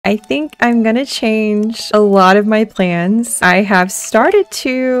I think I'm gonna change a lot of my plans. I have started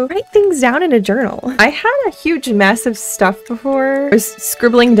to write things down in a journal. I had a huge mess of stuff before. I was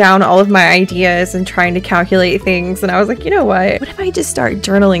scribbling down all of my ideas and trying to calculate things, and I was like, you know what if I just start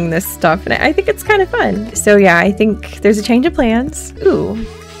journaling this stuff? And I think it's kind of fun. So yeah, I think there's a change of plans. Ooh,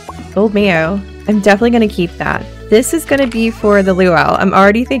 gold mayo. I'm definitely gonna keep that. This is gonna be for the luau. I'm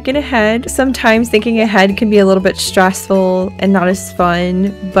already thinking ahead. Sometimes thinking ahead can be a little bit stressful and not as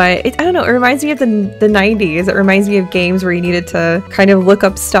fun, but I don't know, it reminds me of the 90s. It reminds me of games where you needed to kind of look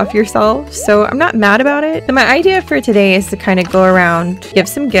up stuff yourself, so I'm not mad about it. So my idea for today is to kind of go around, give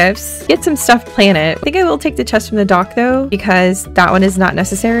some gifts, get some stuff planted. I think I will take the chest from the dock though, because that one is not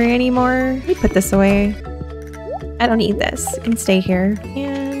necessary anymore. Let me put this away. I don't need this. It can stay here.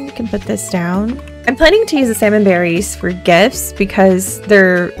 And you can put this down. I'm planning to use the salmon berries for gifts because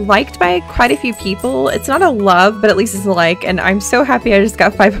they're liked by quite a few people. It's not a love, but at least it's a like, and I'm so happy I just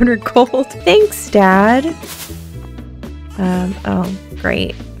got 500 gold. Thanks, Dad. Oh,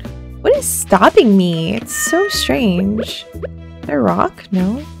 great. What is stopping me? It's so strange. Is there a rock?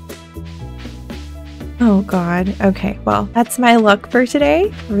 No. Oh god. Okay, well, that's my luck for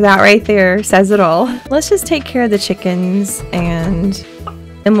today. That right there says it all. Let's just take care of the chickens and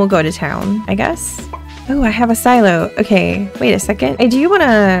then we'll go to town, I guess. Oh, I have a silo. Okay, wait a second. I do want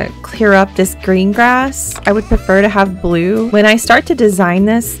to clear up this green grass. I would prefer to have blue. When I start to design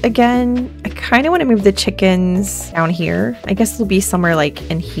this again, I kind of want to move the chickens down here. I guess it'll be somewhere like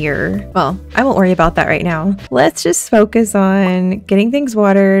in here. Well, I won't worry about that right now. Let's just focus on getting things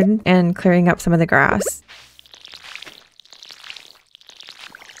watered and clearing up some of the grass.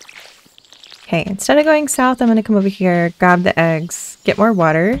 Okay, instead of going south, I'm going to come over here, grab the eggs, get more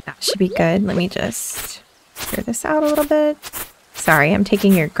water. That should be good. Let me just clear this out a little bit. Sorry, I'm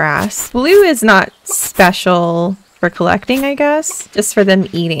taking your grass. Blue is not special for collecting, I guess, just for them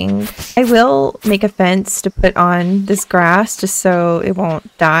eating. I will make a fence to put on this grass just so it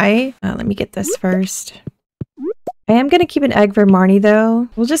won't die. Let me get this first. I am going to keep an egg for Marnie though.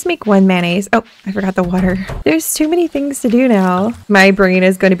 We'll just make one mayonnaise. Oh, I forgot the water. There's too many things to do now. My brain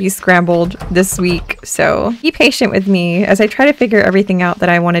is going to be scrambled this week, so be patient with me as I try to figure everything out that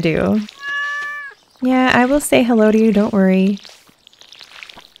I want to do. Yeah, I will say hello to you, don't worry.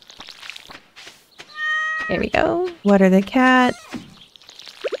 There we go. Water the cat.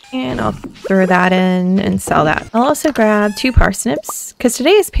 And I'll throw that in and sell that. I'll also grab 2 parsnips because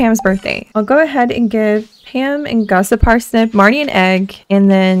today is Pam's birthday. I'll go ahead and give Pam and Gus a parsnip, Marnie an egg,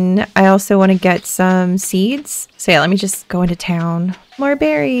 and then I also want to get some seeds. So yeah, let me just go into town. More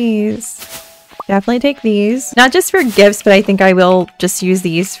berries. Definitely take these. Not just for gifts, but I think I will just use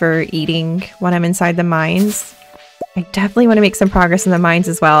these for eating when I'm inside the mines. I definitely want to make some progress in the mines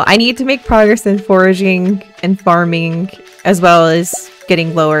as well. I need to make progress in foraging and farming as well as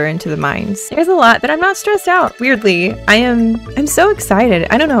getting lower into the mines. There's a lot, but I'm not stressed out. Weirdly, I'm so excited.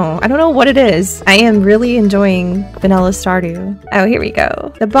 I don't know what it is. I am really enjoying vanilla Stardew. Oh, here we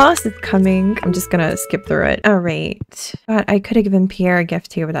go. The boss is coming. I'm just gonna skip through it. All right. God, I could have given Pierre a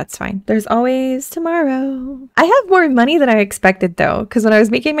gift too, but that's fine. There's always tomorrow. I have more money than I expected though, because when I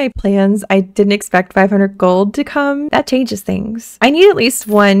was making my plans, I didn't expect 500 gold to come. That changes things. I need at least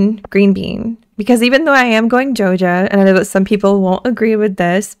 1 green bean. Because even though I am going joja, and I know that some people won't agree with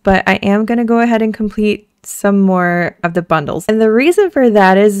this, but I am going to go ahead and complete some more of the bundles. And the reason for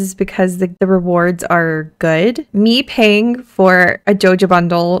that is because the rewards are good. Me paying for a joja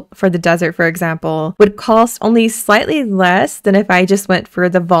bundle for the desert, for example, would cost only slightly less than if I just went for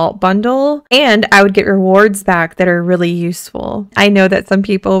the vault bundle, and I would get rewards back that are really useful. I know that some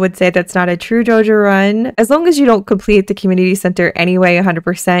people would say that's not a true joja run. As long as you don't complete the community center anyway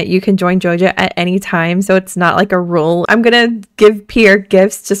 100%, you can join joja at any time, so it's not like a rule. I'm gonna give Pierre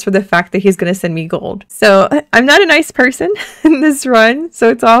gifts just for the fact that he's gonna send me gold. So I'm not a nice person in this run, so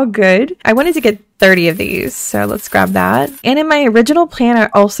it's all good. I wanted to get 30 of these, so let's grab that. And in my original plan, I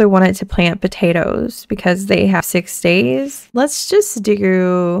also wanted to plant potatoes because they have 6 days. Let's just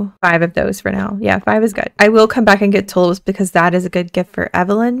do 5 of those for now. Yeah, 5 is good. I will come back and get tulips because that is a good gift for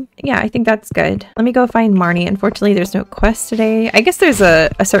Evelyn. Yeah, I think that's good. Let me go find Marnie. Unfortunately, there's no quest today. I guess there's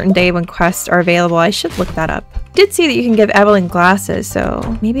a certain day when quests are available. I should look that up. I did see that you can give Evelyn glasses,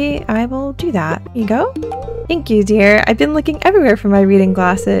 so maybe I will do that. Here you go. Thank you, dear. I've been looking everywhere for my reading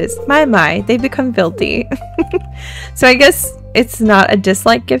glasses. My, they've become filthy. So I guess it's not a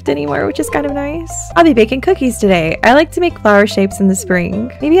dislike gift anymore, which is kind of nice. I'll be baking cookies today. I like to make flower shapes in the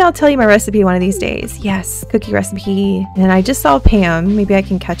spring. Maybe I'll tell you my recipe one of these days. Yes, cookie recipe. And I just saw Pam. Maybe I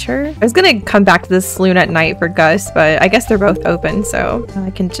can catch her. I was gonna come back to the saloon at night for Gus, but I guess they're both open, so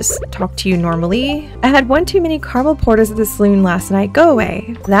I can just talk to you normally. I had one too many caramel porters at the saloon last night. Go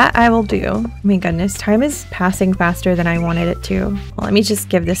away. That I will do. Oh my goodness, time is passing faster than I wanted it to. Well, let me just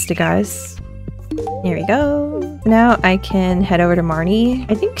give this to Gus. There we go. Now I can head over to Marnie.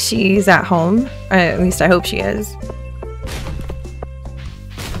 I think she's at home. At least I hope she is.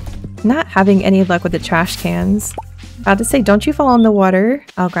 Not having any luck with the trash cans. About to say, don't you fall in the water.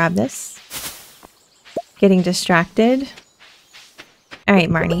 I'll grab this. Getting distracted. Alright,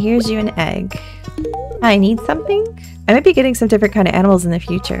 Marnie, here's you an egg. I need something? I might be getting some different kind of animals in the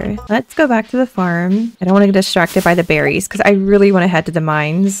future. Let's go back to the farm. I don't want to get distracted by the berries because I really want to head to the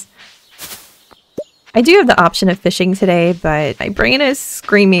mines. I do have the option of fishing today, but my brain is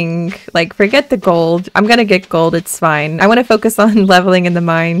screaming, like, forget the gold. I'm gonna get gold, it's fine. I want to focus on leveling in the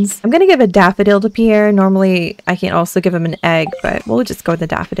mines. I'm gonna give a daffodil to Pierre. Normally, I can also give him an egg, but we'll just go with the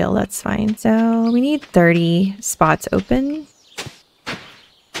daffodil, that's fine. So, we need 30 spots open.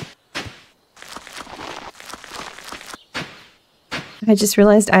 I just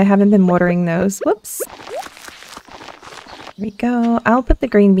realized I haven't been watering those. Whoops. There we go. I'll put the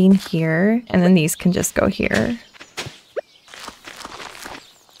green bean here, and then these can just go here.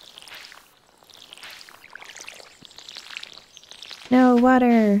 No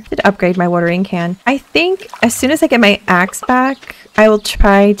water. I did upgrade my watering can. I think as soon as I get my axe back, I will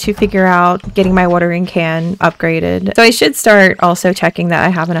try to figure out getting my watering can upgraded. So I should start also checking that I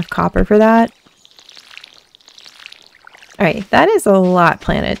have enough copper for that. Alright, that is a lot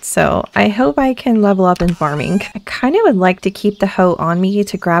planted, so I hope I can level up in farming. I kind of would like to keep the hoe on me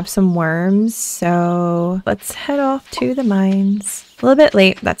to grab some worms, so let's head off to the mines. A little bit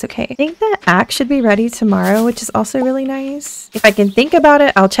late, that's okay. I think the axe should be ready tomorrow, which is also really nice. If I can think about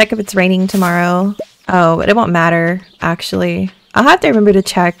it, I'll check if it's raining tomorrow. Oh, but it won't matter, actually. I'll have to remember to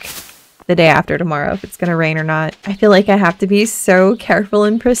check the day after tomorrow if it's gonna rain or not. I feel like I have to be so careful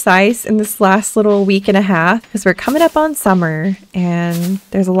and precise in this last little week and a half because we're coming up on summer and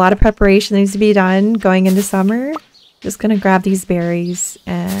there's a lot of preparation that needs to be done going into summer. Just gonna grab these berries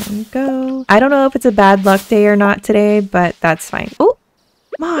and go. I don't know if it's a bad luck day or not today, but that's fine. Oh,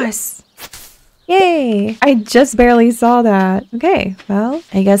 moss! Yay! I just barely saw that. Okay, well,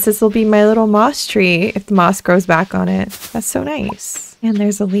 I guess this will be my little moss tree if the moss grows back on it. That's so nice. And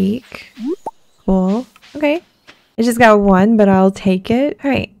there's a leek. Cool. Okay. I just got one, but I'll take it. All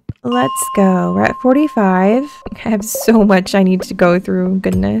right, let's go. We're at 45. I have so much I need to go through.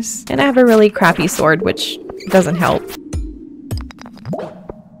 Goodness. And I have a really crappy sword, which doesn't help.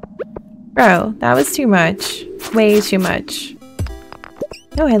 Bro, that was too much. Way too much.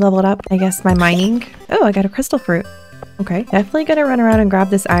 Oh, I leveled up. I guess my mining. Oh, I got a crystal fruit. Okay. Definitely gonna run around and grab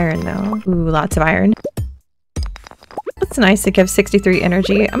this iron though. Ooh, lots of iron. It's nice to give 63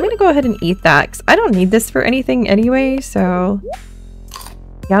 energy. I'm gonna go ahead and eat that because I don't need this for anything anyway, so...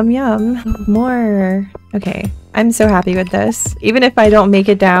 Yum yum. More. Okay. I'm so happy with this. Even if I don't make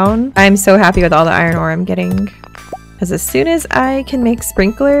it down, I'm so happy with all the iron ore I'm getting. Because as soon as I can make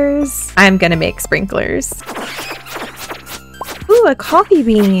sprinklers, I'm gonna make sprinklers. Ooh, a coffee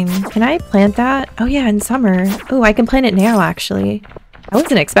bean. Can I plant that? Oh yeah, in summer. Ooh, I can plant it now actually. I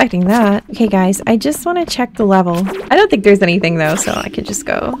wasn't expecting that. Okay, guys, I just want to check the level. I don't think there's anything, though, so I could just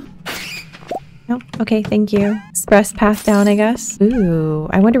go. Nope. Okay, thank you. Express path down, I guess. Ooh,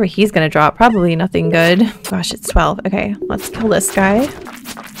 I wonder what he's gonna drop. Probably nothing good. Gosh, it's 12. Okay, let's kill this guy.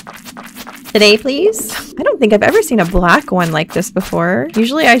 Today, please. I don't think I've ever seen a black one like this before.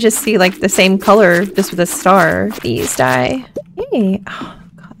 Usually I just see, like, the same color, just with a star. Please die. Hey. Oh,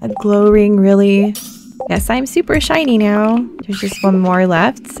 God, a glow ring, really? Yes, I'm super shiny now. There's just one more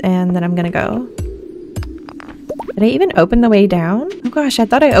left, and then I'm gonna go. Did I even open the way down? Oh gosh, I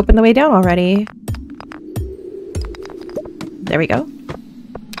thought I opened the way down already. There we go.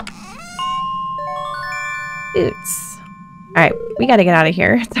 Boots. Alright, we gotta get out of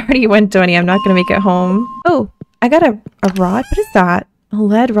here. It's already 1:20. I'm not gonna make it home. Oh, I got a rod? What is that? A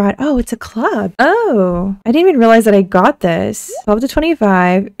lead rod. Oh, it's a club. Oh, I didn't even realize that I got this. 12 to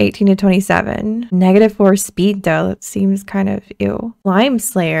 25, 18 to 27. -4 speed though. That seems kind of ew. Lime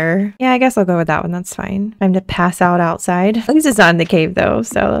Slayer. Yeah, I guess I'll go with that one. That's fine. Time to pass out outside. At least it's not in the cave though,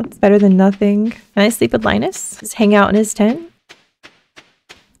 so that's better than nothing. Can I sleep with Linus? Just hang out in his tent?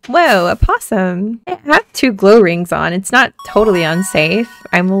 Whoa, a possum. I have 2 glow rings on. It's not totally unsafe.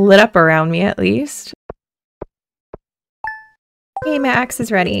 I'm lit up around me at least. Hey, my axe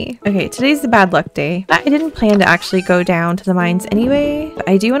is ready. Okay, today's the bad luck day. I didn't plan to actually go down to the mines anyway, but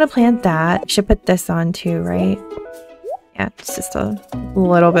I do want to plant that. Should put this on too, right? Yeah, it's just a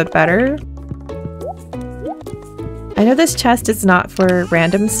little bit better. I know this chest is not for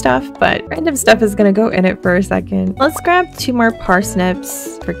random stuff, but random stuff is gonna go in it for a second. Let's grab 2 more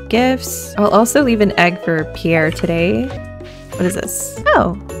parsnips for gifts. I'll also leave an egg for Pierre today. What is this?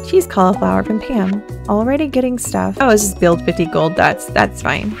 Oh, cheese cauliflower from Pam. Already getting stuff. Oh, it's just build 50 gold. That's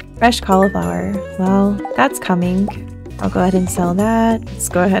fine. Fresh cauliflower. Well, that's coming. I'll go ahead and sell that. Let's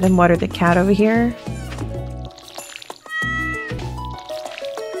go ahead and water the cat over here.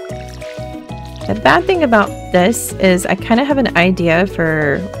 The bad thing about this is I kind of have an idea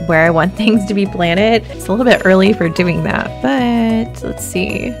for where I want things to be planted. It's a little bit early for doing that, but let's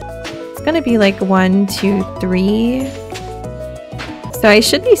see. It's gonna be like 1, 2, 3. So I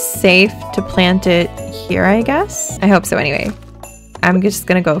should be safe to plant it here, I guess. I hope so anyway. I'm just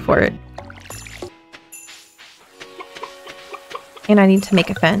gonna go for it. And I need to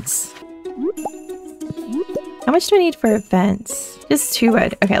make a fence. How much do I need for a fence? Just 2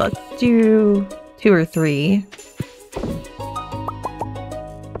 wood. Okay, let's do 2 or 3.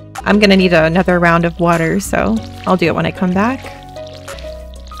 I'm gonna need another round of water, so I'll do it when I come back.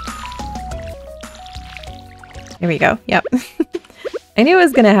 There we go. Yep. I knew it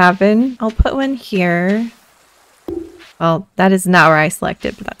was gonna happen. I'll put one here. Well, that is not where I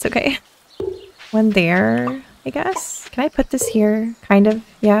selected, but that's okay. One there, I guess. Can I put this here? Kind of,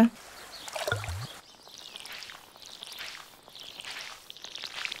 yeah.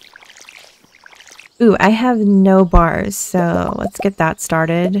 Ooh, I have no bars, so let's get that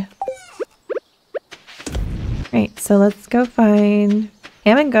started. Right, so let's go find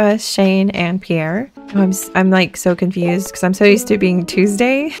Pam and Gus, Shane, and Pierre. Oh, I'm like so confused because I'm so used to being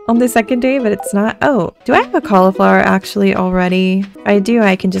Tuesday on the second day, but it's not. Oh, do I have a cauliflower actually already? If I do,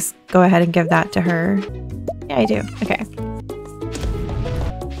 I can just go ahead and give that to her. Yeah, I do. Okay.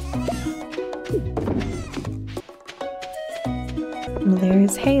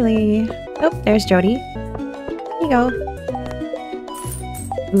 There's Haley. Oh, there's Jody. Here you go.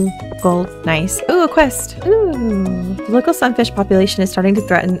 Ooh, gold. Nice. Ooh, a quest. Ooh. The local sunfish population is starting to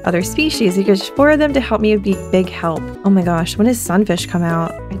threaten other species. You get 4 of them to help me would be big help. Oh my gosh, when does sunfish come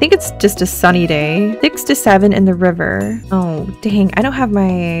out? I think it's just a sunny day. 6 to 7 in the river. Oh, dang. I don't have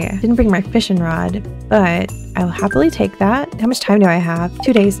didn't bring my fishing rod, but I'll happily take that. How much time do I have?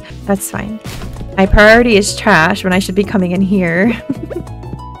 2 days. That's fine. My priority is trash when I should be coming in here.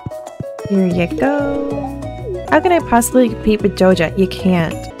 Here you go. How can I possibly compete with Joja? You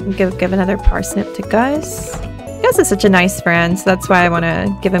can't. Give another parsnip to Gus. Gus is such a nice friend, so that's why I want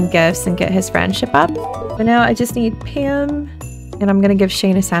to give him gifts and get his friendship up. But now I just need Pam, and I'm gonna give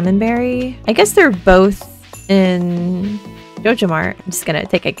Shane a salmon berry. I guess they're both in Joja Mart. I'm just gonna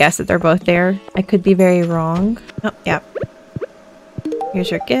take a guess that they're both there. I could be very wrong. Oh, yeah. Here's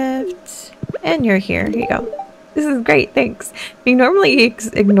your gift. And you're here. Here you go. This is great, thanks. He normally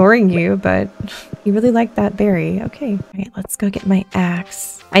ignoring you, but you really like that berry. Okay. Alright, let's go get my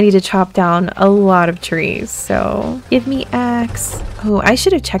axe. I need to chop down a lot of trees, so give me axe. Oh, I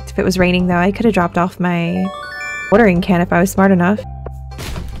should have checked if it was raining though. I could have dropped off my watering can if I was smart enough.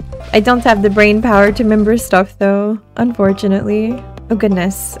 I don't have the brain power to remember stuff though, unfortunately. Oh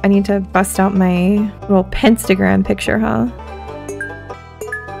goodness, I need to bust out my little Pentagram picture, huh?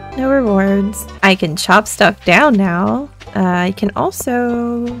 No rewards. I can chop stuff down now. I can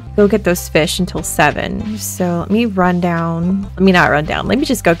also go get those fish until 7. So let me run down. Let me not run down. Let me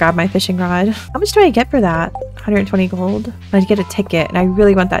just go grab my fishing rod. How much do I get for that? 120 gold. I get a ticket and I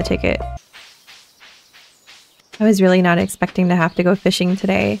really want that ticket. I was really not expecting to have to go fishing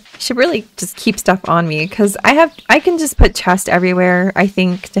today. I should really just keep stuff on me because I can just put chests everywhere, I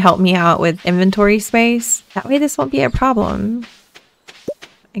think, to help me out with inventory space. That way this won't be a problem.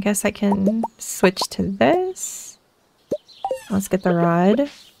 I guess I can switch to this. Let's get the rod.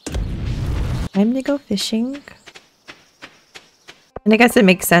 Time to go fishing. And I guess it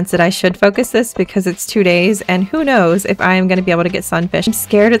makes sense that I should focus this because it's 2 days and who knows if I'm going to be able to get sunfish. I'm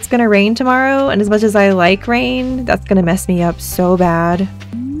scared it's going to rain tomorrow, and as much as I like rain, that's going to mess me up so bad.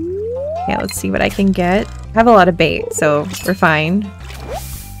 Okay, let's see what I can get. I have a lot of bait, so we're fine.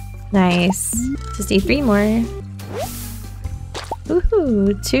 Nice. Just need 3 more.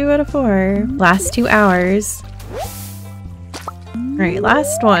 Woohoo! 2 out of 4. Last 2 hours. Alright,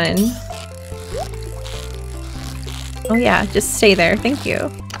 last one. Oh yeah, just stay there. Thank you.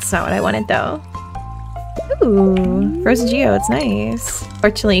 That's not what I wanted though. Ooh, frozen geodes, nice.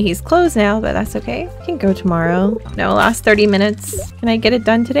 Fortunately, he's closed now, but that's okay. I can go tomorrow. No, last 30 minutes. Can I get it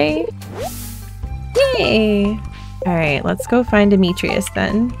done today? Yay! Alright, let's go find Demetrius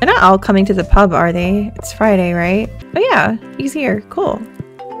then. They're not all coming to the pub, are they? It's Friday, right? Oh yeah, he's here. Cool.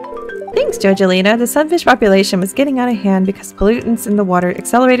 Thanks, Jojalina. The sunfish population was getting out of hand because pollutants in the water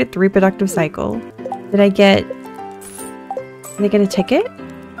accelerated the reproductive cycle. Did I get a ticket?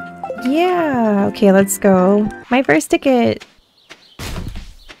 Yeah. Okay, let's go. My first ticket.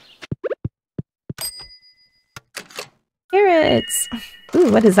 Carrots.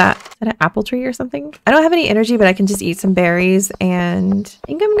 Ooh, what is that? Is that an apple tree or something? I don't have any energy, but I can just eat some berries, and I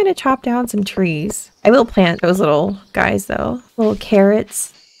think I'm gonna chop down some trees. I will plant those little guys though. Little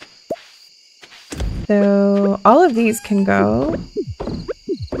carrots. So all of these can go.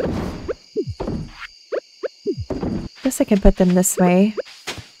 Guess I can put them this way.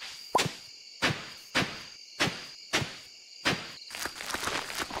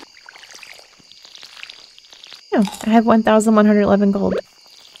 Oh, I have 1,111 gold.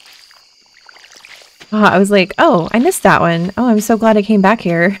 Oh, I was like, oh, I missed that one. Oh, I'm so glad I came back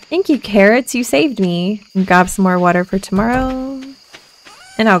here. Thank you, carrots. You saved me. And grab some more water for tomorrow.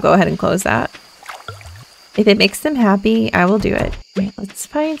 And I'll go ahead and close that. If it makes them happy, I will do it. Wait, let's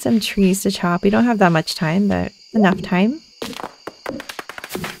find some trees to chop. We don't have that much time, but enough time.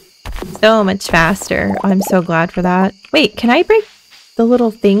 So much faster. Oh, I'm so glad for that. Wait, can I break the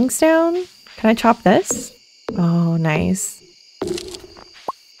little things down? Can I chop this? Oh, nice.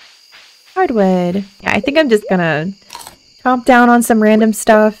 Hardwood. Yeah, I think I'm just gonna chop down on some random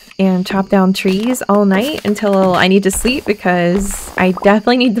stuff and chop down trees all night until I need to sleep because I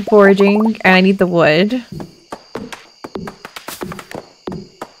definitely need the foraging and I need the wood.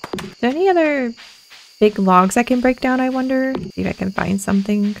 Is there any other big logs I can break down, I wonder? See if I can find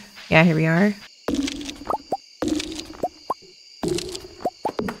something. Yeah, here we are.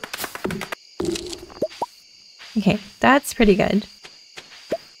 Okay, that's pretty good.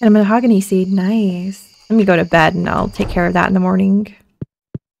 And a mahogany seed, nice. Let me go to bed and I'll take care of that in the morning.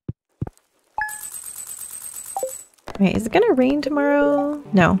 Wait, is it gonna rain tomorrow?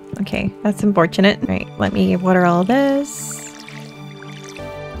 No, okay, that's unfortunate. Right, let me water all this.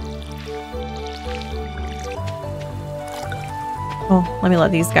 Oh, let me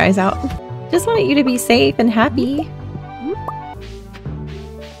let these guys out. Just wanted you to be safe and happy.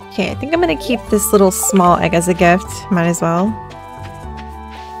 Okay, I think I'm gonna keep this little small egg as a gift. Might as well.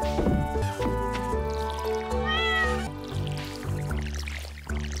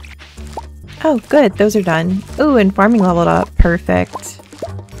 Oh, good. Those are done. Ooh, and farming leveled up. Perfect.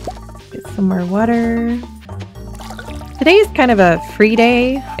 Get some more water. Today is kind of a free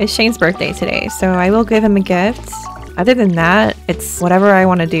day. It's Shane's birthday today, so I will give him a gift. Other than that, it's whatever I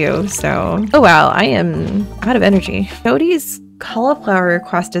want to do, so... Oh wow, I am out of energy. Cody's cauliflower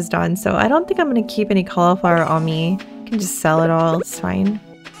request is done, so I don't think I'm going to keep any cauliflower on me. I can just sell it all. It's fine.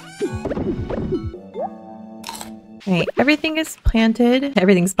 Right, everything is planted.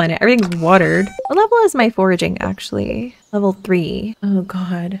 Everything's planted. Everything's watered. What level is my foraging, actually? Level 3. Oh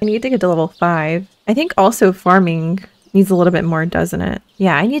god. I need to get to level 5. I think also farming needs a little bit more, doesn't it?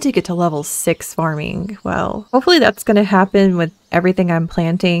 Yeah, I need to get to level 6 farming. Well, hopefully that's going to happen with everything I'm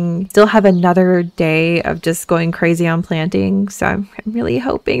planting. Still have another day of just going crazy on planting, so I'm really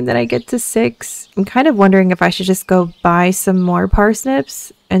hoping that I get to 6. I'm kind of wondering if I should just go buy some more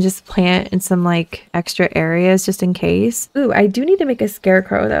parsnips and just plant in some like extra areas just in case. Ooh, I do need to make a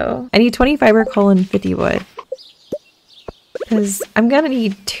scarecrow though. I need 20 fiber coal and 50 wood. Because I'm gonna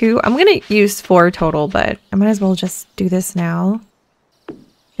need 2. I'm gonna use 4 total, but I might as well just do this now.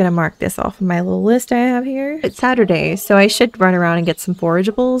 Gonna mark this off of my little list I have here. It's Saturday, so I should run around and get some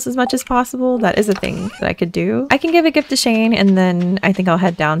forageables as much as possible. That is a thing that I could do. I can give a gift to Shane, and then I think I'll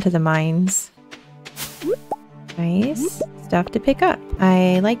head down to the mines. Nice stuff to pick up.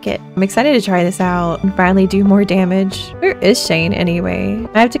 I like it. I'm excited to try this out and finally do more damage. Where is Shane anyway?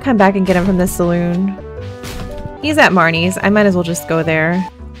 I have to come back and get him from the saloon. He's at Marnie's. I might as well just go there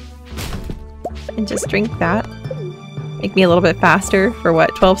and just drink that. Make me a little bit faster for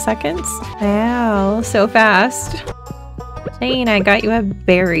what, 12 seconds? Wow, so fast. Shane, I got you a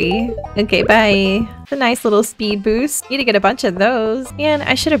berry. Okay, bye. It's a nice little speed boost. Need to get a bunch of those. And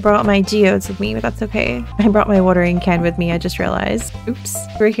I should have brought my geodes with me, but that's okay. I brought my watering can with me, I just realized. Oops.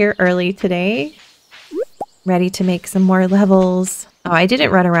 We're here early today. Ready to make some more levels. Oh, I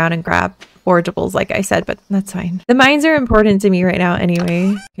didn't run around and grab forageables like I said, but that's fine. The mines are important to me right now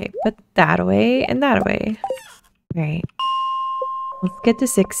anyway. Okay, put that away and that away. Alright. Let's get to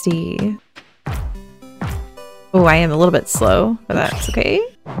 60. Oh, I am a little bit slow, but that's okay.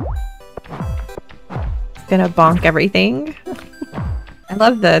 Gonna bonk everything. I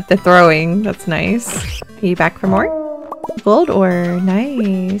love the throwing. That's nice. Are you back for more? Gold ore.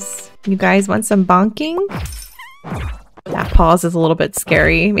 Nice. You guys want some bonking? That pause is a little bit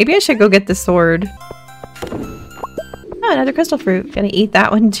scary. Maybe I should go get the sword. Oh, another crystal fruit. Gonna eat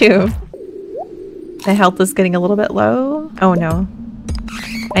that one too. My health is getting a little bit low. Oh no.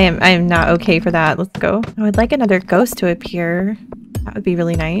 I am not okay for that. Let's go. Oh, I'd like another ghost to appear. That would be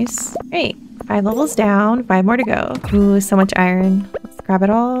really nice. Great. 5 levels down, 5 more to go. Ooh, so much iron. Let's grab it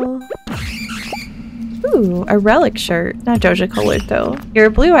all. Ooh, a relic shirt. Not joja colored though. You're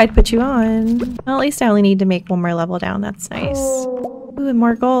blue, I'd put you on. Well, at least I only need to make 1 more level down. That's nice. Ooh, and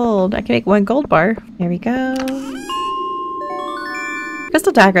more gold. I can make 1 gold bar. There we go.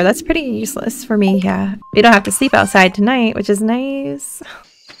 Crystal dagger. That's pretty useless for me, yeah. We don't have to sleep outside tonight, which is nice.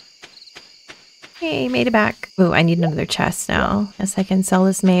 Hey, made it back. Ooh, I need another chest now. Guess I can sell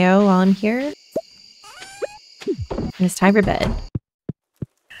this mayo while I'm here. And it's time for bed.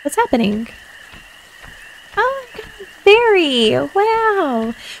 What's happening? Oh, I got a berry!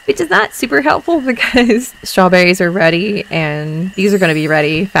 Wow! Which is not super helpful because strawberries are ready and these are going to be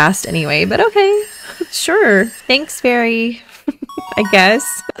ready fast anyway, but okay. Sure. Thanks, fairy. I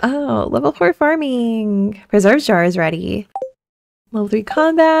guess. Oh, level 4 farming. Preserve jar is ready. Level 3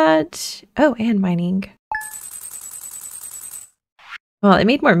 combat. Oh, and mining. Well, it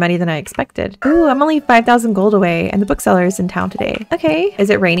made more money than I expected. Ooh, I'm only 5,000 gold away, and the bookseller is in town today. Okay, is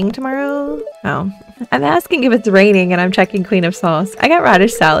it raining tomorrow? Oh, I'm asking if it's raining, and I'm checking Queen of Sauce. I got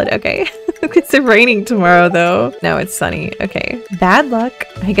radish salad, okay. Is it raining tomorrow, though? No, it's sunny. Okay. Bad luck.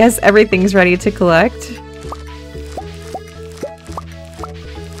 I guess everything's ready to collect.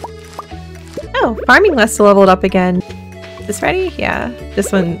 Oh, farming list leveled up again. This ready? Yeah.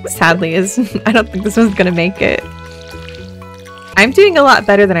 This one sadly is I don't think this one's gonna make it. I'm doing a lot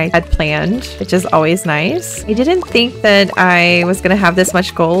better than I had planned, which is always nice. I didn't think that I was gonna have this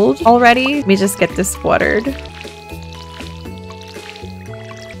much gold already. Let me just get this watered.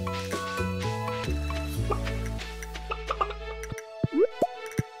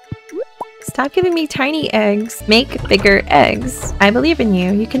 Stop giving me tiny eggs. Make bigger eggs. I believe in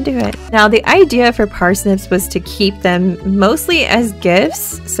you. You can do it. Now, the idea for parsnips was to keep them mostly as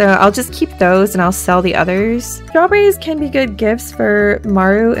gifts. So I'll just keep those and I'll sell the others. Strawberries can be good gifts for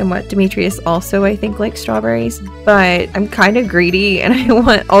Maru and what Demetrius also, I think, likes strawberries. But I'm kind of greedy and I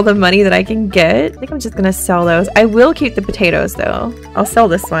want all the money that I can get. I think I'm just going to sell those. I will keep the potatoes though. I'll sell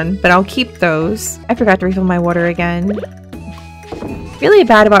this one, but I'll keep those. I forgot to refill my water again. Really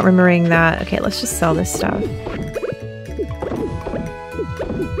bad about remembering that. Okay, let's just sell this stuff.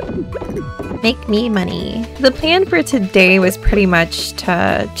 Make me money. The plan for today was pretty much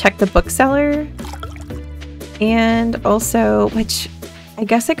to check the bookseller. And also, which I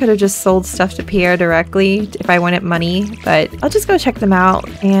guess I could have just sold stuff to Pierre directly if I wanted money, but I'll just go check them out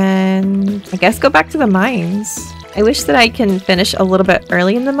and I guess go back to the mines. I wish that I can finish a little bit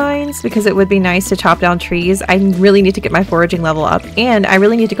early in the mines because it would be nice to chop down trees. I really need to get my foraging level up and I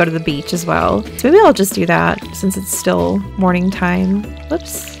really need to go to the beach as well. So maybe I'll just do that since it's still morning time.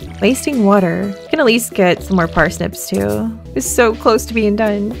 Whoops. Wasting water. I can at least get some more parsnips too. It's so close to being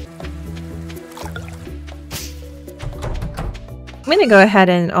done. I'm gonna go ahead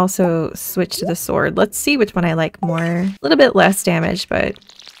and also switch to the sword. Let's see which one I like more. A little bit less damage, but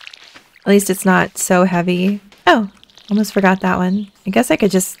at least it's not so heavy. Oh, almost forgot that one. I guess I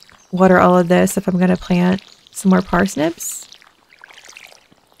could just water all of this if I'm gonna plant some more parsnips.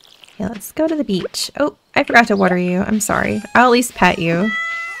 Okay, let's go to the beach. Oh, I forgot to water you. I'm sorry. I'll at least pet you.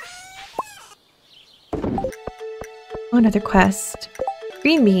 Oh, another quest.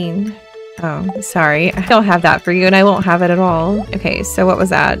 Green bean. Oh, sorry. I don't have that for you and I won't have it at all. Okay, so what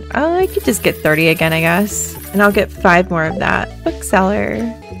was that? Oh, I could just get 30 again, I guess. And I'll get 5 more of that.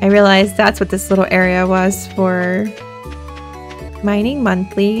 Bookseller. I realized that's what this little area was for. Mining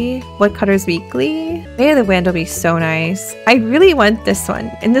monthly. Woodcutters weekly. Day of the Wind will be so nice. I really want this one.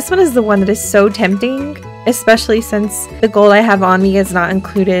 And this one is the one that is so tempting. Especially since the gold I have on me is not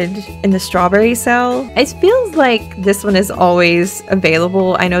included in the strawberry sale. It feels like this one is always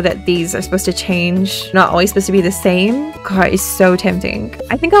available. I know that these are supposed to change, not always supposed to be the same. God, it's so tempting.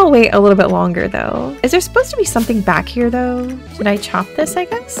 I think I'll wait a little bit longer though. Is there supposed to be something back here though? Should I chop this, I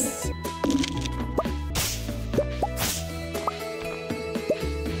guess?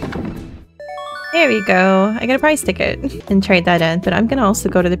 There we go. I got a price ticket and trade that in, but I'm gonna also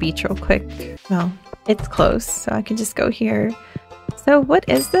go to the beach real quick. Well, it's close, so I can just go here. So what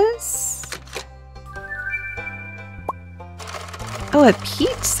is this? Oh, a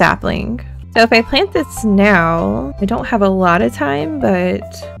peach sapling. So if I plant this now, I don't have a lot of time, but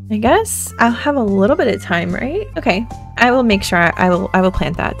I guess I'll have a little bit of time, right? Okay, I will make sure I will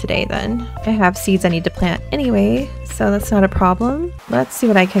plant that today then. I have seeds I need to plant anyway, so that's not a problem. Let's see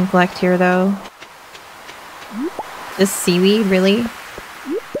what I can collect here though. This seaweed, really?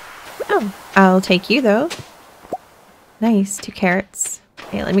 Oh, I'll take you though. Nice, 2 carrots.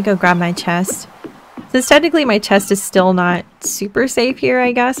 Okay, let me go grab my chest. Since technically my chest is still not super safe here,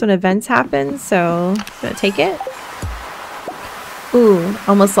 I guess, when events happen, so I'm gonna take it. Ooh,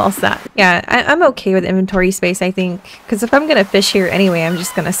 almost lost that. Yeah, I'm okay with inventory space, I think. Because if I'm gonna fish here anyway, I'm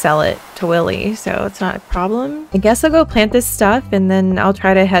just gonna sell it to Willy, so it's not a problem. I guess I'll go plant this stuff and then I'll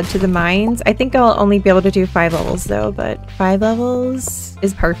try to head to the mines. I think I'll only be able to do 5 levels though, but 5 levels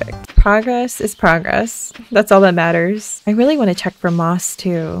is perfect. Progress is progress. That's all that matters. I really want to check for moss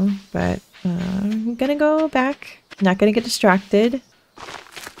too, but I'm gonna go back. Not gonna get distracted.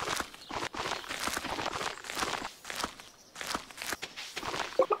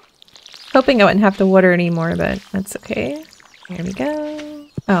 Hoping I wouldn't have to water anymore, but that's okay. Here we go.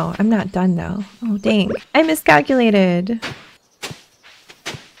 Oh, I'm not done though. Oh, dang. I miscalculated.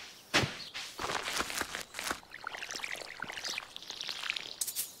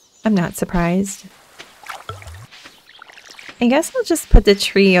 I'm not surprised. I guess I'll just put the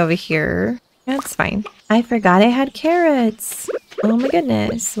tree over here. That's fine. I forgot I had carrots. Oh my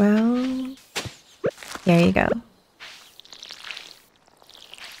goodness. Well, there you go.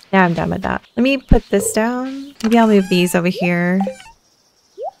 Yeah, I'm done with that. Let me put this down. Maybe I'll move these over here.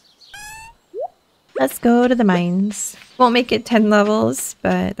 Let's go to the mines. Won't make it 10 levels,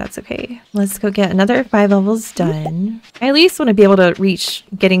 but that's okay. Let's go get another 5 levels done. I at least want to be able to reach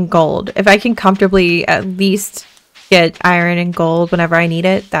getting gold. If I can comfortably at least get iron and gold whenever I need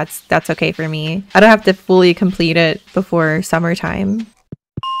it, that's okay for me. I don't have to fully complete it before summertime.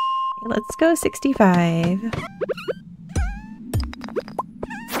 Let's go 65.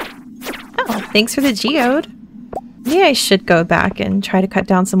 Oh, thanks for the geode. Maybe I should go back and try to cut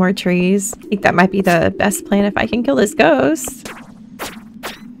down some more trees. I think that might be the best plan if I can kill this ghost.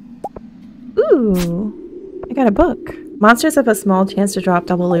 Ooh, I got a book. Monsters have a small chance to drop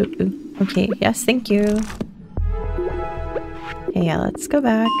double loot. Ooh, okay, yes, thank you. Okay, yeah, let's go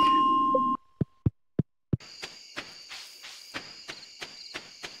back.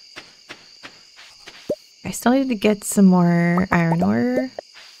 I still need to get some more iron ore.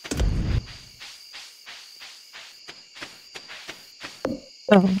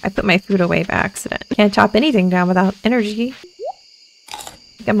 Oh, I put my food away by accident. Can't chop anything down without energy. I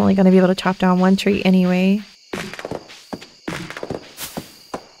think I'm only going to be able to chop down 1 tree anyway.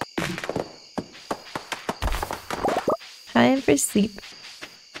 Time for sleep.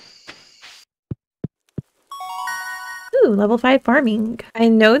 Ooh, level 5 farming. I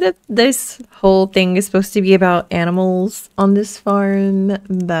know that this whole thing is supposed to be about animals on this farm,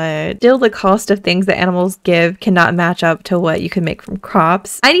 but still the cost of things that animals give cannot match up to what you can make from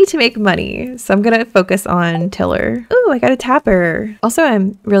crops. I need to make money, so I'm gonna focus on tiller. Ooh, I got a tapper. Also,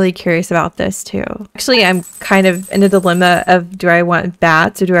 I'm really curious about this too. Actually, I'm kind of in a dilemma of do I want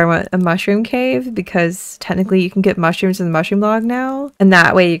bats or do I want a mushroom cave? Because technically you can get mushrooms in the mushroom log now, and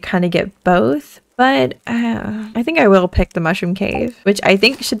that way you kind of get both. But I think I will pick the mushroom cave, which I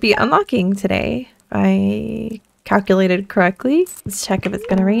think should be unlocking today. I calculated correctly. Let's check if it's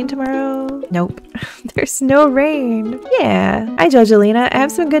gonna rain tomorrow. Nope. There's no rain. Yeah. Hi, Jojalina. I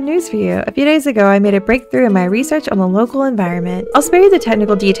have some good news for you. A few days ago, I made a breakthrough in my research on the local environment. I'll spare you the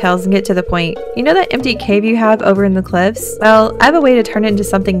technical details and get to the point. You know that empty cave you have over in the cliffs? Well, I have a way to turn it into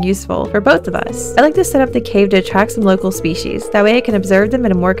something useful for both of us. I like to set up the cave to attract some local species. That way I can observe them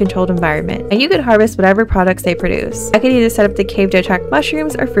in a more controlled environment. And you could harvest whatever products they produce. I could either set up the cave to attract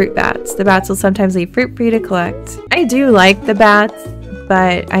mushrooms or fruit bats. The bats will sometimes leave fruit for you to collect. I do like the bats,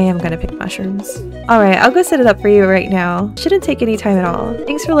 but I am gonna pick mushrooms. Alright, I'll go set it up for you right now. Shouldn't take any time at all.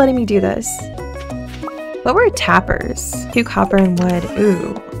 Thanks for letting me do this. What were tappers? 2 copper and wood.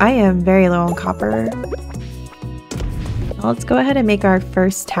 Ooh, I am very low on copper. Well, let's go ahead and make our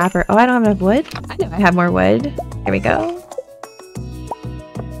first tapper. Oh, I don't have enough wood? I know I have more wood. There we go.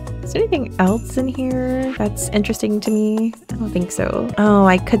 Is there anything else in here that's interesting to me? I don't think so. Oh,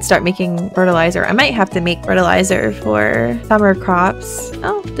 I could start making fertilizer. I might have to make fertilizer for summer crops.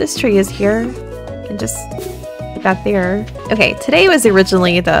 Oh, this tree is here. I can just put that there. Okay, today was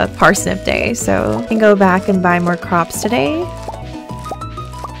originally the parsnip day, so I can go back and buy more crops today.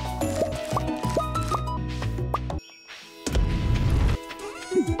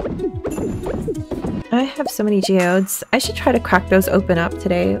 I have so many geodes. I should try to crack those open up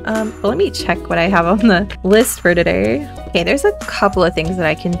today. But let me check what I have on the list for today. Okay, there's a couple of things that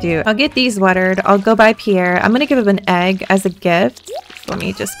I can do. I'll get these watered. I'll go by Pierre. I'm gonna give him an egg as a gift. So let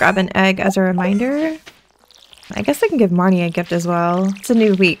me just grab an egg as a reminder. I guess I can give Marnie a gift as well. It's a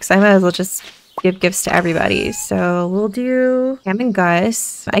new week, so I might as well just give gifts to everybody. So we'll do Pam and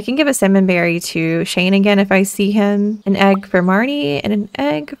Gus. I can give a cinnamon berry to Shane again if I see him. An egg for Marnie and an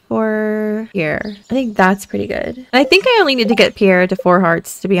egg for Pierre. I think that's pretty good. And I think I only need to get Pierre to 4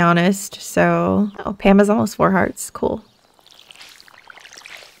 hearts, to be honest. So, oh, Pam is almost 4 hearts. Cool.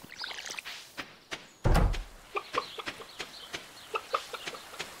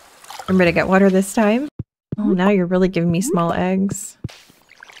 Remember to get water this time. Oh, now you're really giving me small eggs.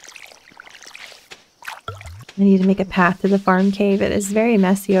 I need to make a path to the farm cave. It is very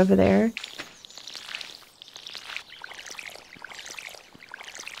messy over there.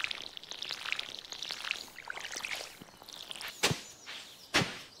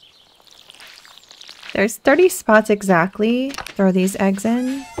 There's 30 spots exactly. Throw these eggs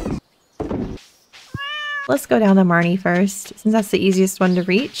in. Let's go down to Marnie first, since that's the easiest one to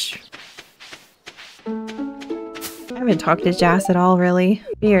reach. I haven't talked to Jas at all, really.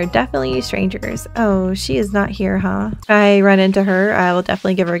 We are definitely strangers. Oh, she is not here, huh? If I run into her, I will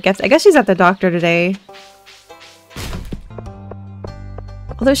definitely give her a gift. I guess she's at the doctor today.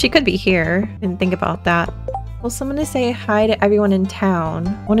 Although she could be here. Didn't think about that. Well, someone to say hi to everyone in town.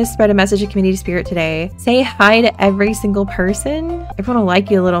 I want to spread a message of community spirit today. Say hi to every single person. Everyone will like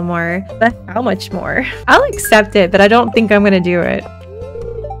you a little more. But how much more? I'll accept it, but I don't think I'm gonna do it.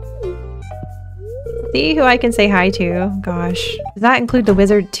 See who I can say hi to. Gosh. Does that include the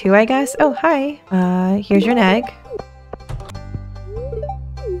wizard too, I guess? Oh, hi. Here's your egg.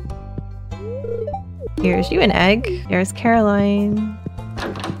 Here's you an egg. There's Caroline.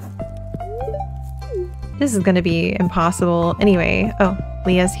 This is gonna be impossible. Anyway, oh,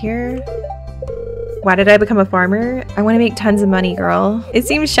 Leah's here. Why did I become a farmer? I want to make tons of money, girl. It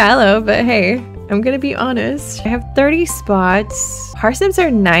seems shallow, but hey, I'm gonna be honest. I have 30 spots. Parsnips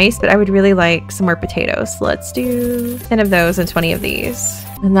are nice, but I would really like some more potatoes. So let's do 10 of those and 20 of these.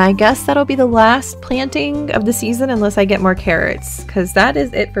 And I guess that'll be the last planting of the season unless I get more carrots, because that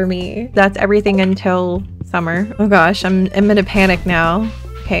is it for me. That's everything until summer. Oh gosh, I'm in a panic now.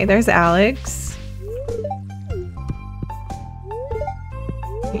 Okay, there's Alex.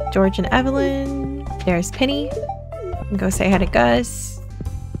 George and Evelyn. There's Penny. Go say hi to Gus.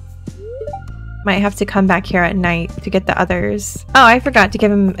 Might have to come back here at night to get the others. Oh, I forgot to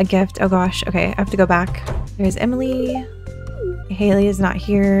give him a gift. Oh gosh. Okay, I have to go back. There's Emily. Haley is not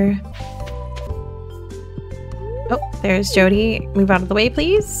here. Oh, there's Jody. Move out of the way,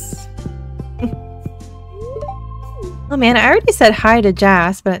 please. Oh man, I already said hi to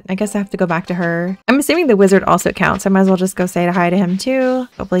Jas, but I guess I have to go back to her. I'm assuming the wizard also counts. I might as well just go say hi to him too.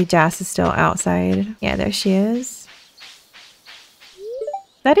 Hopefully Jas is still outside. Yeah, there she is.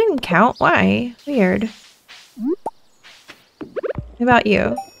 That didn't count. Why? Weird. What about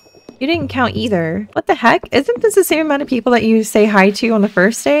you? You didn't count either. What the heck? Isn't this the same amount of people that you say hi to on the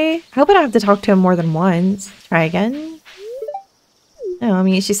first day? I hope I don't have to talk to him more than once. Try again. No, I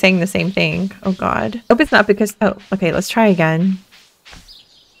mean, she's saying the same thing. Oh god. Hope it's not because— oh, okay, let's try again.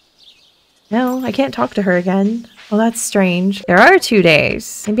 No, I can't talk to her again. Well, that's strange. There are 2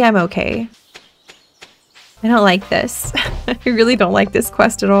 days. Maybe I'm okay. I don't like this. I really don't like this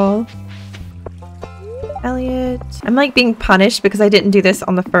quest at all. Elliot. I'm like being punished because I didn't do this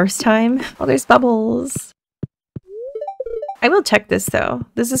on the first time. Oh, there's bubbles. I will check this though.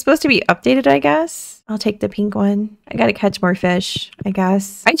 This is supposed to be updated, I guess. I'll take the pink one. I gotta catch more fish, I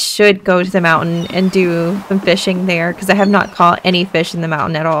guess. I should go to the mountain and do some fishing there because I have not caught any fish in the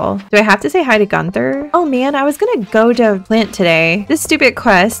mountain at all. Do I have to say hi to Gunther? Oh man, I was gonna go to Clint today. This stupid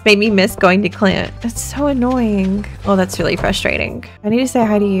quest made me miss going to Clint. That's so annoying. Oh, that's really frustrating. I need to say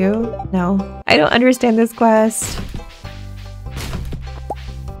hi to you. No, I don't understand this quest.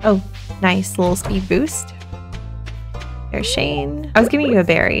 Oh, nice little speed boost. There's Shane. I was giving you a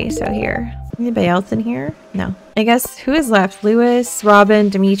berry, so here. Anybody else in here? No. I guess who is left? Lewis, Robin,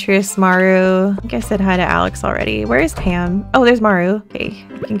 Demetrius, Maru. I think I said hi to Alex already. Where is Pam? Oh, there's Maru. Okay,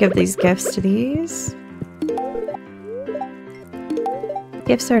 I can give these gifts to these.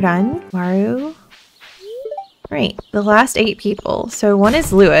 Gifts are done. Maru. Right, the last 8 people. So one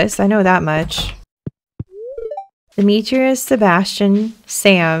is Lewis. I know that much. Demetrius, Sebastian,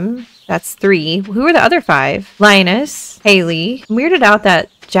 Sam. That's 3. Who are the other 5? Linus, Haley. I'm weirded out that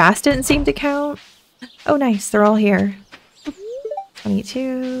Jas didn't seem to count. Oh, nice. They're all here.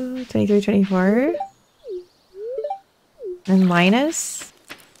 22, 23, 24. And Linus.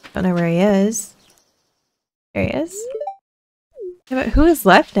 Don't know where he is. There he is. Yeah, but who is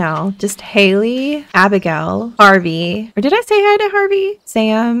left now? Just Haley, Abigail, Harvey. Or did I say hi to Harvey?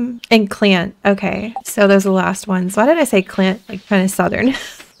 Sam, and Clint. Okay, so those are the last ones. Why did I say Clint? Like kind of southern.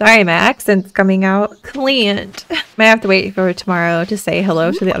 Sorry, my accent's coming out. Client. Might have to wait for tomorrow to say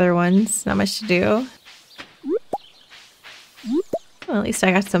hello to the other ones. Not much to do. Well, at least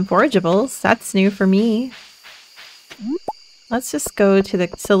I got some forageables. That's new for me. Let's just go to the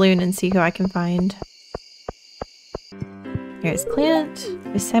saloon and see who I can find. Here's Clint.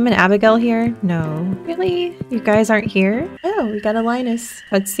 Is Sam and Abigail here? No. Really? You guys aren't here? Oh, we got a Linus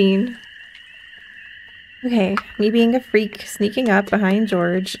cutscene. Okay, me being a freak, sneaking up behind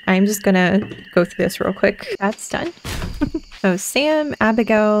George. I'm just gonna go through this real quick. That's done. So Sam,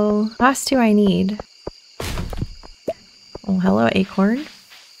 Abigail, last two I need. Oh, hello, Acorn.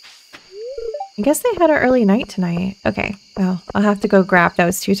 I guess they had an early night tonight. Okay, well, I'll have to go grab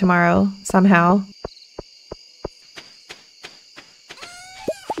those two tomorrow, somehow.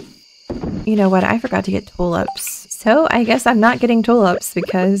 You know what? I forgot to get tulips. So I guess I'm not getting tulips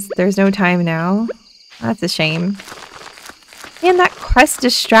because there's no time now. That's a shame. Man, that quest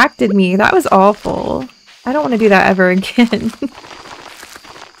distracted me. That was awful. I don't want to do that ever again.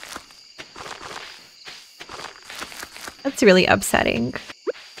 That's really upsetting.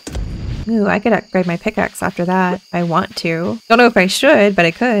 Ooh, I could upgrade my pickaxe after that if I want to. Don't know if I should, but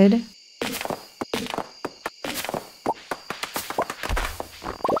I could. Do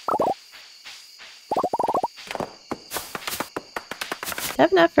I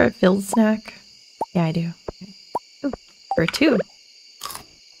have enough for a filled snack? Yeah, I do. Okay. Ooh, for two.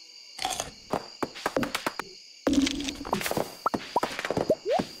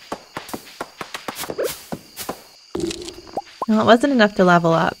 Well, it wasn't enough to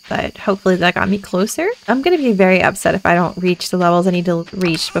level up, but hopefully that got me closer. I'm gonna be very upset if I don't reach the levels I need to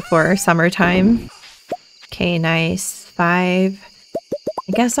reach before summertime. Okay, nice. 5.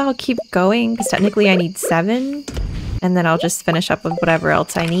 I guess I'll keep going, because technically I need 7. And then I'll just finish up with whatever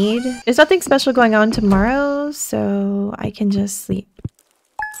else I need. There's nothing special going on tomorrow, so I can just sleep.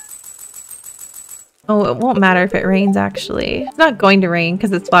 Oh, it won't matter if it rains, actually. It's not going to rain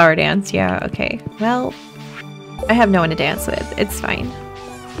because it's Flower Dance. Yeah, okay. Well, I have no one to dance with. It's fine.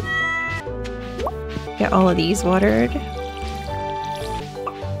 Get all of these watered.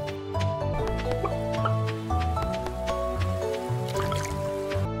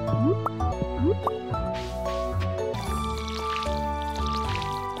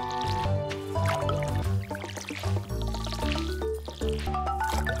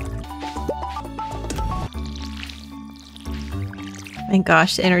 My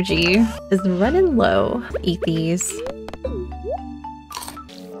gosh, the energy is running low. Eat these.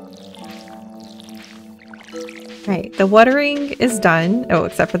 Right, the watering is done. Oh,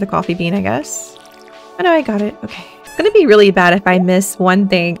 except for the coffee bean, I guess. Oh no, I got it. Okay. It's gonna be really bad if I miss one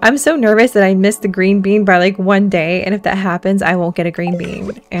thing. I'm so nervous that I missed the green bean by like one day, and if that happens, I won't get a green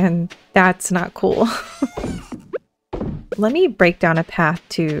bean. And that's not cool. Let me break down a path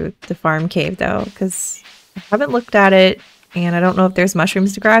to the farm cave though, because I haven't looked at it. And I don't know if there's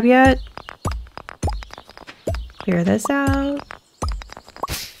mushrooms to grab yet. Clear this out.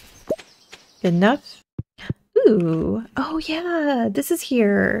 Good enough. Ooh. Oh yeah, this is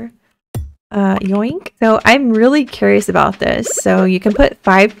here. Yoink. So I'm really curious about this. So you can put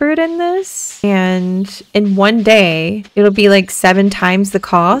 5 fruit in this, and in one day, it'll be like 7 times the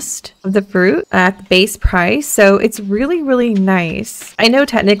cost of the fruit at the base price. So it's really, really nice. I know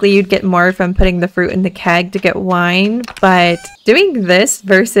technically you'd get more from putting the fruit in the keg to get wine, but doing this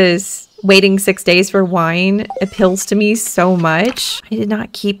versus waiting 6 days for wine appeals to me so much. I did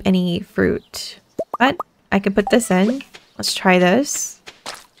not keep any fruit, but I can put this in. Let's try this.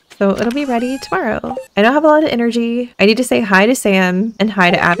 So it'll be ready tomorrow. I don't have a lot of energy. I need to say hi to Sam and hi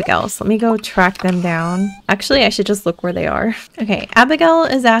to Abigail. So let me go track them down. Actually, I should just look where they are. Okay, Abigail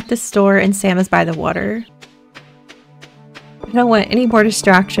is at the store and Sam is by the water. I don't want any more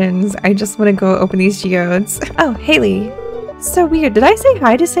distractions. I just want to go open these geodes. Oh, Haley. So weird. Did I say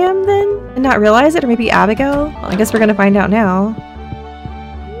hi to Sam then and not realize it? Or maybe Abigail? Well, I guess we're gonna find out now.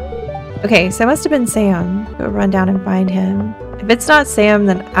 Okay, so it must have been Sam. Go run down and find him. If it's not Sam,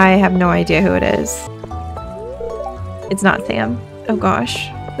 then I have no idea who it is. It's not Sam. Oh gosh.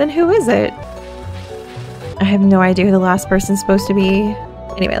 Then who is it? I have no idea who the last person's supposed to be.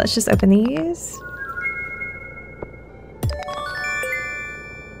 Anyway, let's just open these.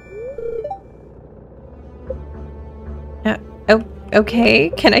 Oh, okay.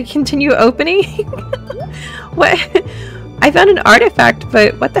 Can I continue opening? What? I found an artifact,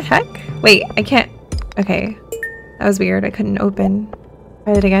 but what the heck? Wait, I can't. Okay. That was weird. I couldn't open.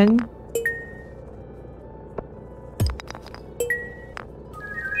 Try it again.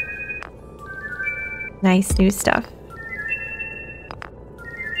 Nice new stuff.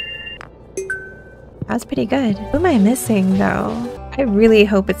 That's pretty good. Who am I missing though? I really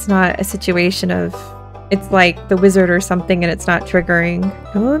hope it's not a situation of it's like the wizard or something and it's not triggering.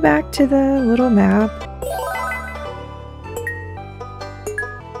 Go back to the little map.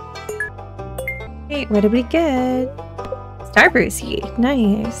 Wait, what did we get? Stardew seed.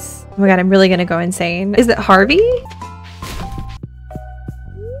 Nice. Oh my god, I'm really gonna go insane. Is it Harvey?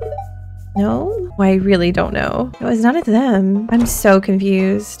 No? Well, I really don't know. It was none of them. I'm so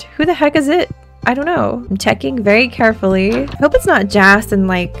confused. Who the heck is it? I don't know. I'm checking very carefully. I hope it's not Jas and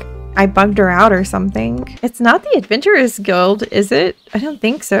like I bugged her out or something. It's not the Adventurers Guild, is it? I don't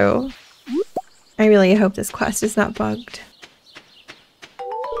think so. I really hope this quest is not bugged.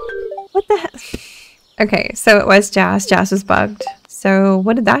 What the heck? Okay, so it was Jas. Jas was bugged. So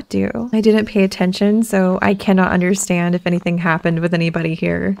what did that do? I didn't pay attention, so I cannot understand if anything happened with anybody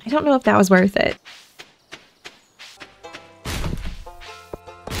here. I don't know if that was worth it.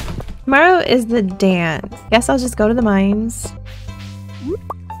 Tomorrow is the dance. Guess I'll just go to the mines.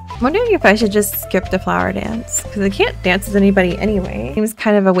 I'm wondering if I should just skip the flower dance because I can't dance with anybody anyway. Seems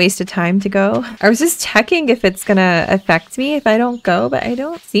kind of a waste of time to go. I was just checking if it's gonna affect me if I don't go, but I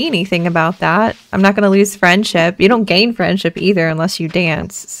don't see anything about that. I'm not gonna lose friendship. You don't gain friendship either unless you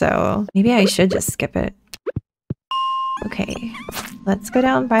dance, so maybe I should just skip it. Okay, let's go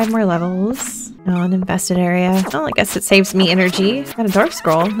down 5 more levels. Oh, an infested area. Oh, I guess it saves me energy. Got a dwarf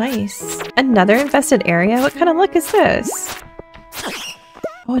scroll. Nice. Another infested area? What kind of luck is this?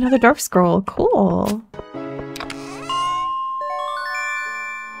 Oh, another dwarf scroll. Cool.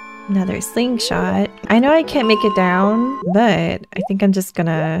 Another slingshot. I know I can't make it down, but I think I'm just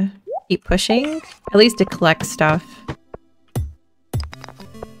gonna keep pushing. At least to collect stuff.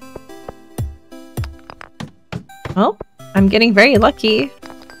 Oh, I'm getting very lucky.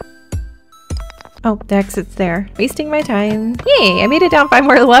 Oh, the exit's there. Wasting my time. Yay, I made it down 5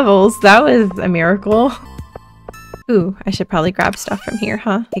 more levels. That was a miracle. Ooh, I should probably grab stuff from here,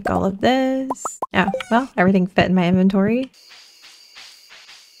 huh? Take all of this. Yeah, well, everything fit in my inventory.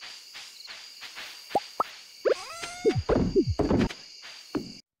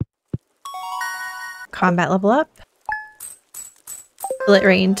 Combat level up. Will it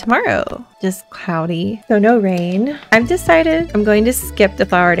rain tomorrow? Just cloudy. So no rain. I've decided I'm going to skip the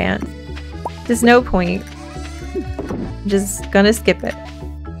flower dance. There's no point. I'm just gonna skip it.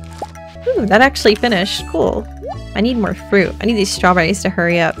 Ooh, that actually finished. Cool. I need more fruit. I need these strawberries to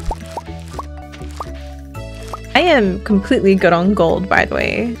hurry up. I am completely good on gold, by the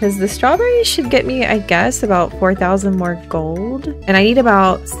way, because the strawberries should get me, I guess, about 4,000 more gold. And I need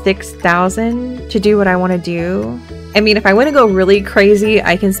about 6,000 to do what I want to do. I mean, if I want to go really crazy,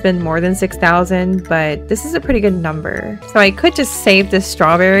 I can spend more than 6,000, but this is a pretty good number. So I could just save the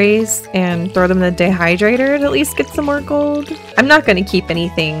strawberries and throw them in the dehydrator to at least get some more gold. I'm not going to keep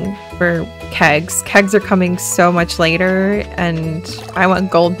anything for kegs. Kegs are coming so much later, and I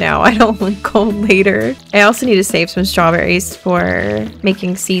want gold now. I don't want gold later. I also need to save some strawberries for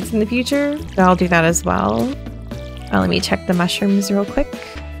making seeds in the future, so I'll do that as well. Let me check the mushrooms real quick.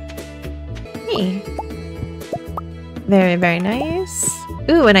 Hey. Very, very nice.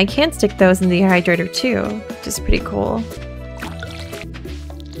 Ooh, and I can stick those in the dehydrator too, which is pretty cool.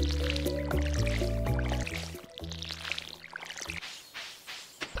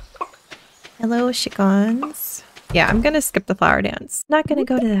 Hello, Shikons. Yeah, I'm gonna skip the flower dance. Not gonna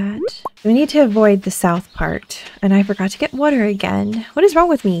go to that. We need to avoid the south part. And I forgot to get water again. What is wrong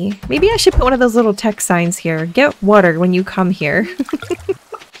with me? Maybe I should put one of those little text signs here. Get water when you come here.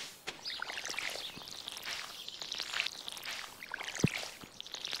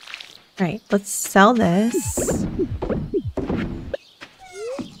 Alright, let's sell this.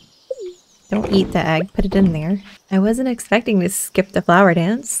 Don't eat the egg, put it in there. I wasn't expecting to skip the flower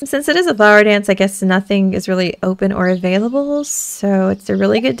dance. Since it is a flower dance, I guess nothing is really open or available, so it's a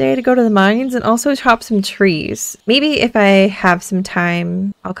really good day to go to the mines and also chop some trees. Maybe if I have some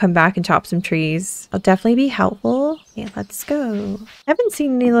time, I'll come back and chop some trees. I'll definitely be helpful. Yeah, let's go. I haven't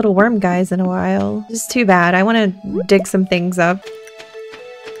seen any little worm guys in a while. It's too bad. I want to dig some things up.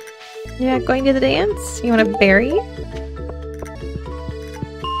 You're not going to the dance? You want a berry?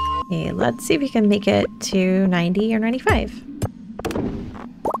 Okay, let's see if we can make it to 90 or 95.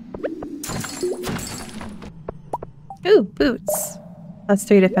 Ooh, boots. That's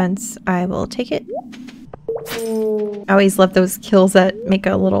 3 defense. I will take it. I always love those kills that make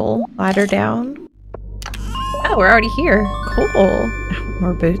a little ladder down. Oh, we're already here. Cool.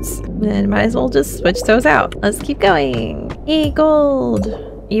 More boots. Then might as well just switch those out. Let's keep going. Hey, gold.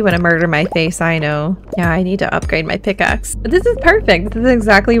 You want to murder my face, I know. Yeah, I need to upgrade my pickaxe. But this is perfect. This is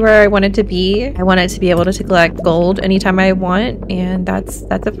exactly where I want it to be. I want it to be able to collect gold anytime I want, and that's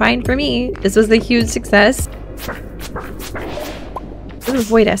a fine for me. This was a huge success. Ooh,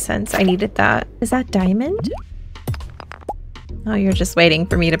 void essence. I needed that. Is that diamond? Oh, you're just waiting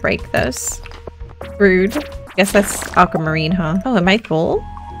for me to break this. Rude. Guess that's aquamarine, huh? Oh, am I full?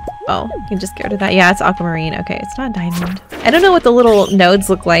 Oh, you can just get rid of that. Yeah, it's aquamarine. Okay, it's not diamond. I don't know what the little nodes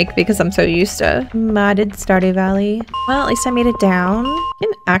look like because I'm so used to modded Stardew Valley. Well, at least I made it down. I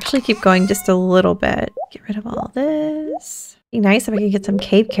can actually keep going just a little bit. Get rid of all this. Be nice if I could get some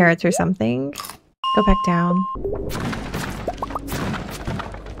cave carrots or something. Go back down.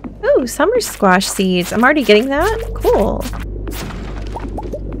 Ooh, summer squash seeds. I'm already getting that? Cool.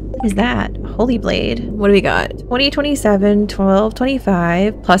 What is that? Holy Blade. What do we got? 2027,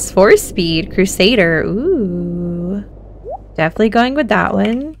 1225, plus 4 speed, Crusader. Ooh. Definitely going with that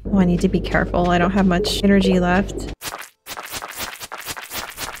one. Oh, I need to be careful. I don't have much energy left.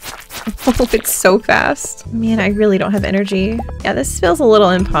 Oh, it's so fast. Man, I really don't have energy. Yeah, this feels a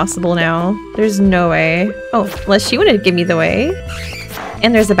little impossible now. There's no way. Oh, unless she wanted to give me the way.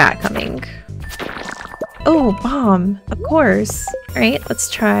 And there's a bat coming. Oh, bomb. Of course. Alright,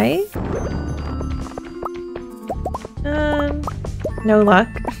 let's try. No luck.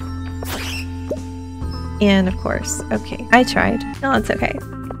 And of course. Okay, I tried. No, it's okay.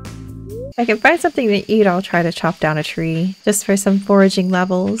 If I can find something to eat, I'll try to chop down a tree. Just for some foraging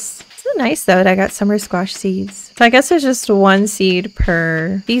levels. It's so nice though that I got summer squash seeds. So I guess there's just 1 seed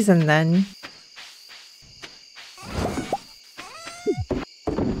per season then.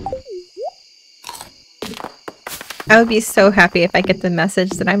 I would be so happy if I get the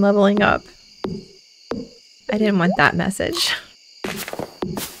message that I'm leveling up. I didn't want that message.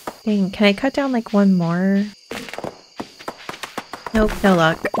 Dang, can I cut down like 1 more? Nope, no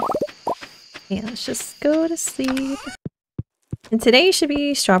luck. Okay, let's just go to sleep. And today should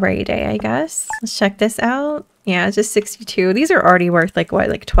be strawberry day, I guess. Let's check this out. Yeah, it's just 62. These are already worth like what,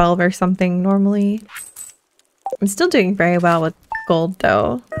 like 12 or something normally. I'm still doing very well with gold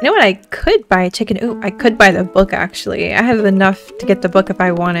though. You know what? I could buy a chicken. Ooh, I could buy the book actually. I have enough to get the book if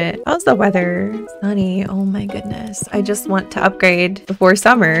I want it. How's the weather? Sunny. Oh my goodness. I just want to upgrade before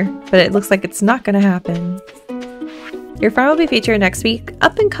summer, but it looks like it's not gonna happen. Your farm will be featured next week.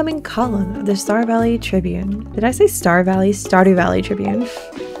 Up and coming column of the Star Valley Tribune. Did I say Star Valley? Stardew Valley Tribune.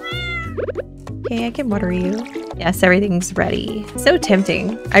 Okay, I can water you. Yes, everything's ready. So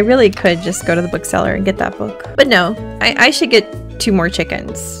tempting. I really could just go to the bookseller and get that book. But no, I should get 2 more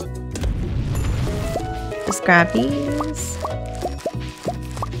chickens. Just grab these.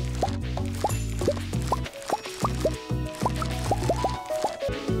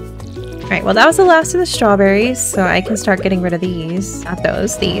 Alright, well that was the last of the strawberries, so I can start getting rid of these. Not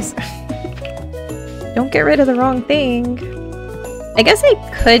those, these. Don't get rid of the wrong thing. I guess I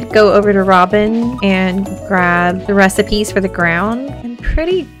could go over to Robin and grab the recipes for the ground. I'm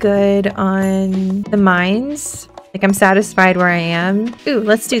pretty good on the mines. Like, I'm satisfied where I am. Ooh,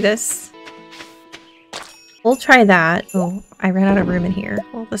 let's do this. We'll try that. Oh, I ran out of room in here.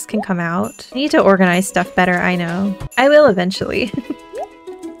 Well, this can come out. I need to organize stuff better, I know. I will eventually.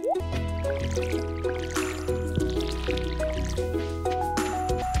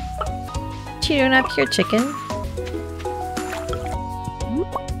 What you doing up here, chicken?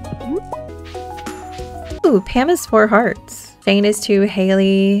 Ooh, Pam has 4 hearts. Jane is 2,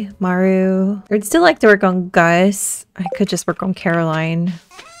 Haley, Maru. I'd still like to work on Gus. I could just work on Caroline.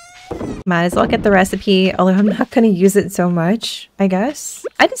 Might as well get the recipe, although I'm not going to use it so much, I guess.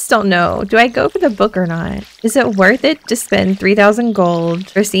 I just don't know. Do I go for the book or not? Is it worth it to spend 3,000 gold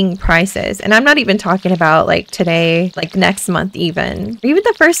for seeing prices? And I'm not even talking about like today, like next month even. Or even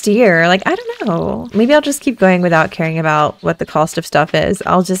the first year. Like, I don't know. Maybe I'll just keep going without caring about what the cost of stuff is.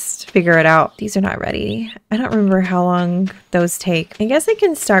 I'll just figure it out. These are not ready. I don't remember how long those take. I guess I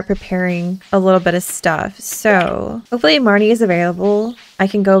can start preparing a little bit of stuff. So hopefully Marnie is available. I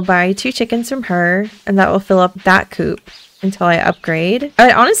can go buy 2 chickens from her and that will fill up that coop until I upgrade.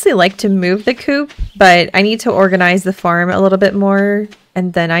 I'd honestly like to move the coop, but I need to organize the farm a little bit more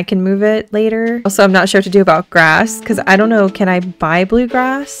and then I can move it later. Also, I'm not sure what to do about grass because I don't know, can I buy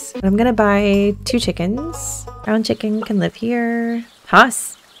bluegrass? I'm gonna buy 2 chickens. Brown chicken can live here.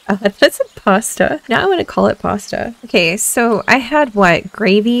 Haas. That's a pasta. Now I want to call it pasta. Okay, so I had what?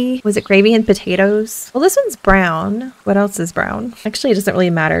 Gravy? Was it gravy and potatoes? Well, this one's brown. What else is brown? Actually, it doesn't really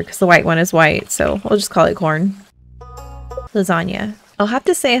matter because the white one is white, so we'll just call it corn. Lasagna. I'll have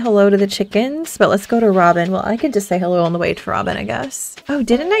to say hello to the chickens, but let's go to Robin. Well, I could just say hello on the way to Robin, I guess. Oh,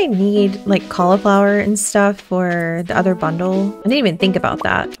 didn't I need like cauliflower and stuff for the other bundle? I didn't even think about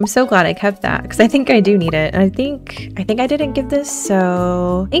that. I'm so glad I kept that because I think I do need it. And I think I didn't give this,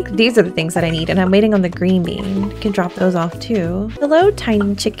 so I think these are the things that I need and I'm waiting on the green bean. I can drop those off too. Hello,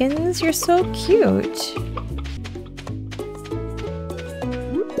 tiny chickens. You're so cute.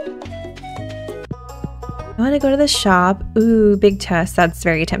 I want to go to the shop. Ooh, big chest. That's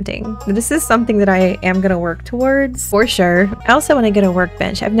very tempting. This is something that I am going to work towards for sure. I also want to get a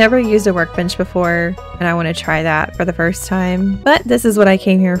workbench. I've never used a workbench before and I want to try that for the first time. But this is what I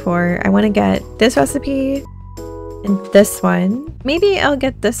came here for. I want to get this recipe and this one. Maybe I'll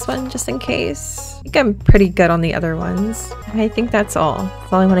get this one just in case. I think I'm pretty good on the other ones. I think that's all.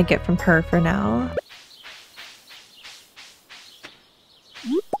 That's all I want to get from her for now.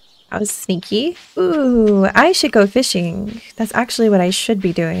 That was sneaky. Ooh, I should go fishing. That's actually what I should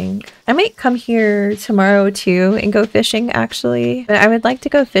be doing. I might come here tomorrow too and go fishing actually. But I would like to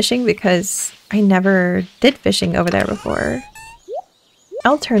go fishing because I never did fishing over there before.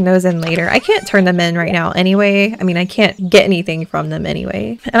 I'll turn those in later. I can't turn them in right now anyway. I mean, I can't get anything from them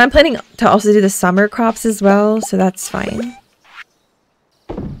anyway. And I'm planning to also do the summer crops as well, so that's fine.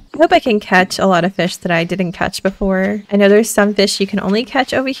 I hope I can catch a lot of fish that I didn't catch before. I know there's some fish you can only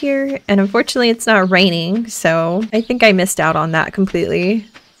catch over here, and unfortunately it's not raining, so I think I missed out on that completely.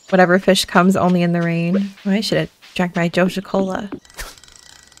 Whatever fish comes only in the rain. Oh, I should have drank my joja cola.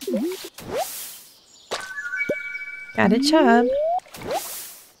 Got a chub.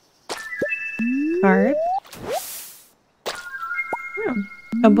 Carp. Oh,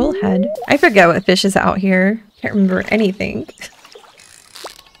 a bullhead. I forget what fish is out here. Can't remember anything.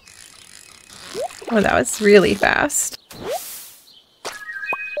 Oh, that was really fast.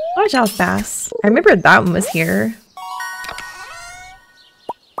 Watch how fast. I remember that one was here.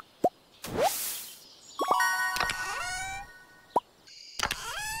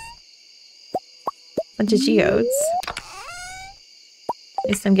 Bunch of geodes. At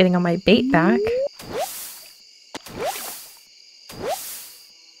least I'm getting all my bait back.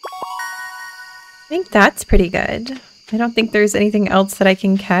 I think that's pretty good. I don't think there's anything else that I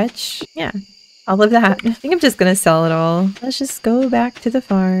can catch. Yeah. All of that. I think I'm just gonna sell it all. Let's just go back to the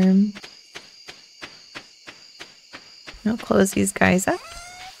farm. I'll close these guys up.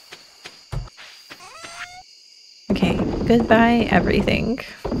 Okay, goodbye everything.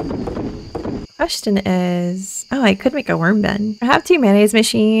 Question is, oh, I could make a worm bin. I have 2 mayonnaise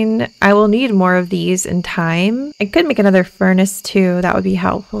machine. I will need more of these in time. I could make another furnace too. That would be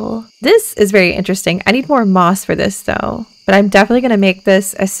helpful. This is very interesting. I need more moss for this though. But I'm definitely going to make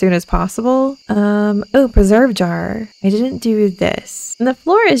this as soon as possible. Oh, preserve jar. I didn't do this. And the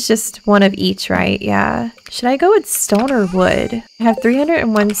floor is just one of each, right? Yeah. Should I go with stone or wood? I have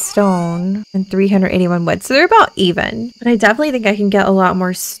 301 stone and 381 wood, so they're about even. But I definitely think I can get a lot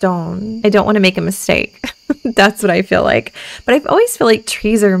more stone. I don't want to make a mistake. That's what I feel like. But I always feel like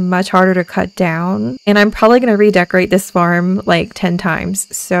trees are much harder to cut down. And I'm probably going to redecorate this farm like 10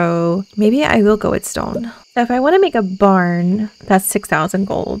 times. So maybe I will go with stone. So if I want to make a barn, that's 6,000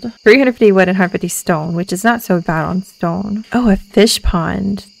 gold. 350 wood and 150 stone, which is not so bad on stone. Oh, a fish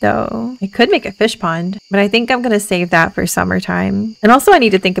pond, though. I could make a fish pond, but I think I'm going to save that for summertime. And also I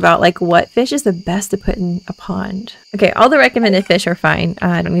need to think about like what fish is the best to put in a pond. Okay, all the recommended fish are fine.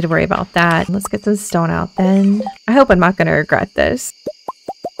 I don't need to worry about that. Let's get some stone out then. I hope I'm not going to regret this.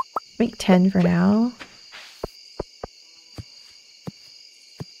 Make 10 for now.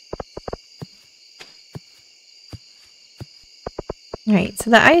 Alright, so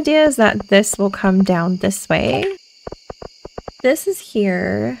the idea is that this will come down this way. This is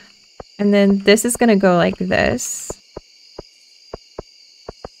here. And then this is going to go like this.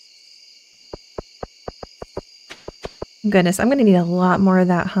 Goodness, I'm going to need a lot more of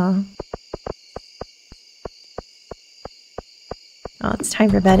that, huh? Oh, it's time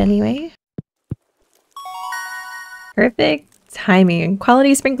for bed anyway. Perfect timing.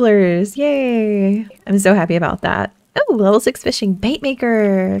 Quality sprinklers. Yay! I'm so happy about that. Oh, level 6 fishing bait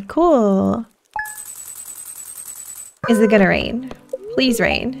maker. Cool. Is it gonna rain? Please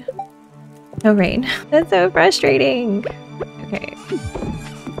rain. No rain. That's so frustrating. Okay.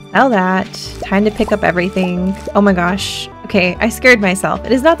 Sell that. Time to pick up everything. Oh my gosh. Okay, I scared myself.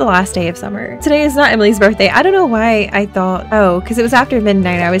 It is not the last day of summer. Today is not Emily's birthday. I don't know why I thought... Oh, because it was after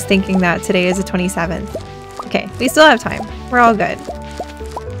midnight. I was thinking that today is the 27th. Okay, we still have time. We're all good.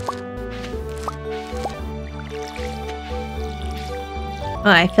 Oh,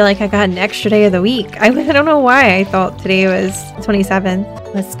 I feel like I got an extra day of the week. I don't know why I thought today was the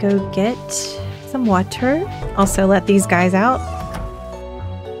 27th. Let's go get some water. Also let these guys out.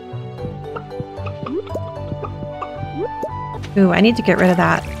 Ooh, I need to get rid of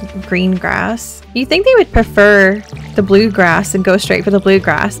that green grass. You think they would prefer the blue grass and go straight for the blue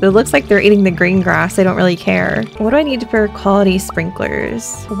grass, but it looks like they're eating the green grass. They don't really care. What do I need for quality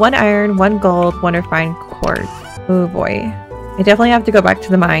sprinklers? 1 iron, 1 gold, 1 refined quartz. Oh boy. I definitely have to go back to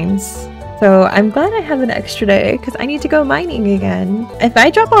the mines. So I'm glad I have an extra day because I need to go mining again. If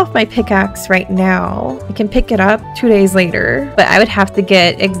I drop off my pickaxe right now, I can pick it up 2 days later, but I would have to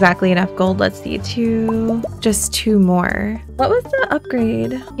get exactly enough gold. Let's see, just two more. What was the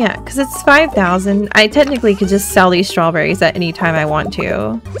upgrade? Yeah, because it's 5,000. I technically could just sell these strawberries at any time I want to,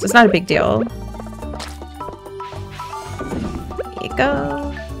 so it's not a big deal. There you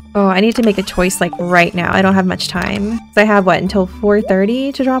go. Oh, I need to make a choice like right now. I don't have much time. So I have what, until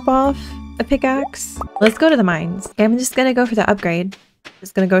 4:30 to drop off a pickaxe? Let's go to the mines. Okay, I'm just gonna go for the upgrade.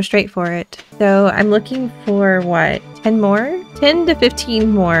 Just gonna go straight for it. So I'm looking for what, 10 more? 10 to 15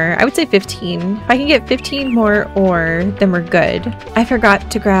 more. I would say 15. If I can get 15 more ore, then we're good. I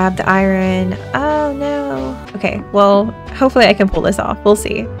forgot to grab the iron. Oh no. Okay, well, hopefully I can pull this off. We'll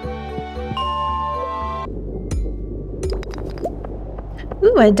see.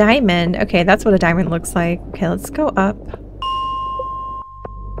 Ooh, a diamond. Okay, that's what a diamond looks like. Okay, let's go up.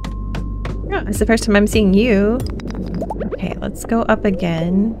 Oh, it's the first time I'm seeing you. Okay, let's go up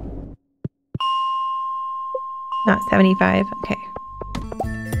again. Not 75. Okay.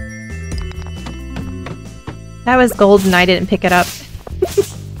 That was gold and I didn't pick it up.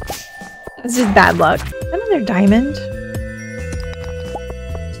 It's just bad luck. Another diamond.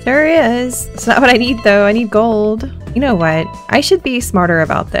 Sure is. It's not what I need though. I need gold. You know what? I should be smarter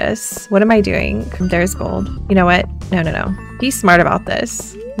about this. What am I doing? There's gold. You know what? No. Be smart about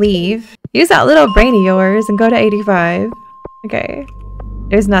this. Leave. Use that little brain of yours and go to 85. Okay.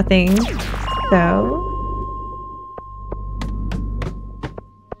 There's nothing. So.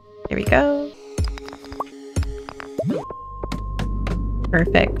 There we go.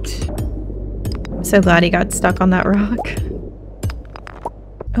 Perfect. I'm so glad he got stuck on that rock.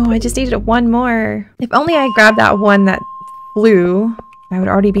 Oh, I just needed one more. If only I grabbed that one that flew, I would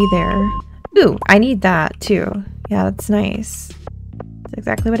already be there. Ooh, I need that too. Yeah, that's nice. That's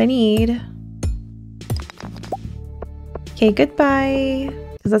exactly what I need. Okay, goodbye.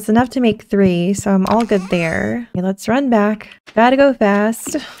 Because that's enough to make 3, so I'm all good there. Okay, let's run back. Gotta go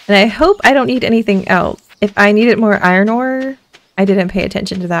fast. And I hope I don't need anything else. If I needed more iron ore, I didn't pay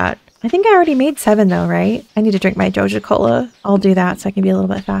attention to that. I think I already made 7 though, right? I need to drink my joja cola. I'll do that so I can be a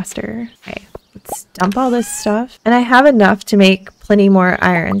little bit faster. Okay, let's dump all this stuff. And I have enough to make plenty more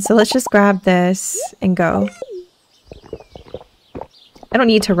iron. So let's just grab this and go. I don't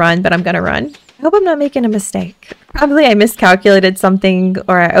need to run, but I'm gonna run. I hope I'm not making a mistake. Probably I miscalculated something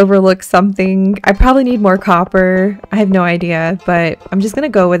or I overlooked something. I probably need more copper. I have no idea, but I'm just gonna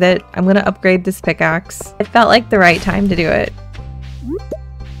go with it. I'm gonna upgrade this pickaxe. It felt like the right time to do it.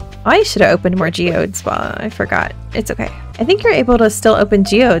 I should have opened more geodes, but I forgot. It's okay. I think you're able to still open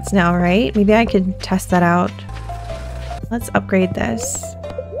geodes now, right? Maybe I could test that out. Let's upgrade this.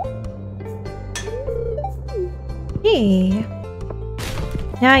 Hey.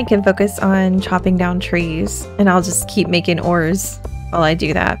 Now I can focus on chopping down trees, and I'll just keep making ores while I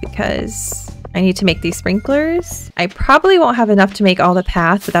do that because I need to make these sprinklers. I probably won't have enough to make all the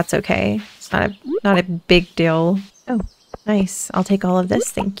paths, but that's okay. It's not a big deal. Oh. Nice. I'll take all of this.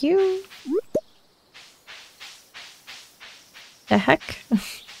 Thank you. The heck?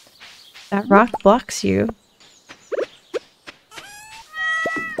 That rock blocks you.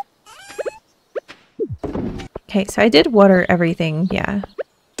 Okay, so I did water everything. Yeah.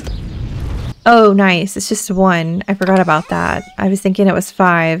 Oh, nice. It's just 1. I forgot about that. I was thinking it was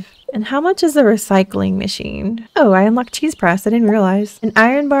 5. And how much is the recycling machine? Oh, I unlocked cheese press. I didn't realize. An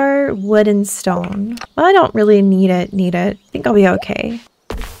iron bar, wood, and stone. Well, I don't really need it. I think I'll be okay.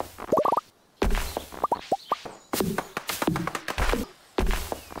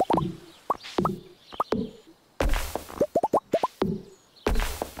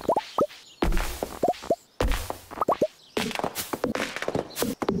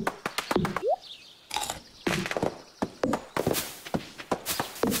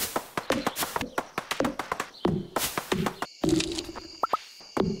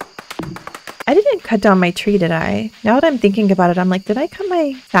 I didn't cut down my tree, did I? Now that I'm thinking about it, I'm like, did I cut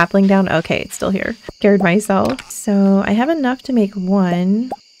my sapling down? Okay, it's still here. Scared myself. So I have enough to make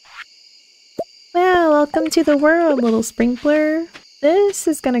 1. Well, welcome to the world, little sprinkler. This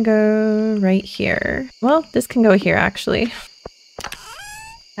is gonna go right here. Well, this can go here, actually.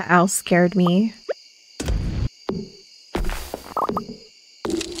 That owl scared me.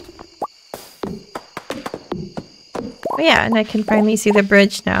 Oh yeah, and I can finally see the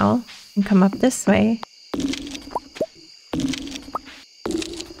bridge now. And come up this way.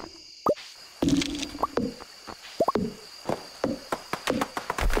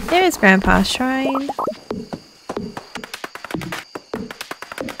 There's Grandpa's shrine.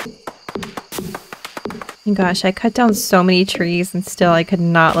 Gosh, I cut down so many trees and still I could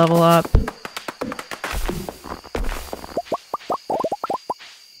not level up.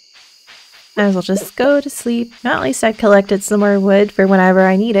 Might as well just go to sleep. Now at least I collected some more wood for whenever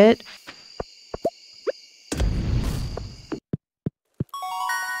I need it.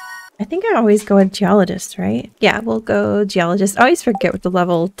 I think I always go with geologist, right? Yeah, we'll go geologist. I always forget what the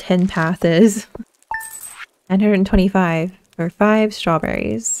level 10 path is. 925 for 5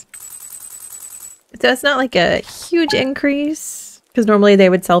 strawberries. So it's not like a huge increase, because normally they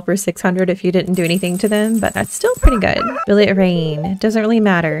would sell for 600 if you didn't do anything to them, but that's still pretty good. Will it rain? It doesn't really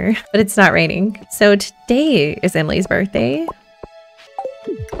matter, but it's not raining. So today is Emily's birthday.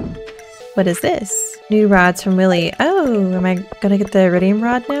 What is this? New rods from Willie. Oh, am I gonna get the iridium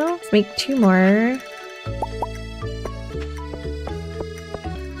rod now? Let's make 2 more.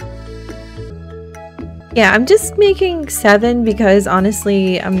 Yeah, I'm just making 7 because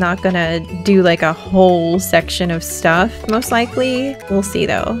honestly, I'm not gonna do like a whole section of stuff, most likely. We'll see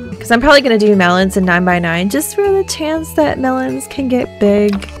though. Because I'm probably gonna do melons in 9x9 just for the chance that melons can get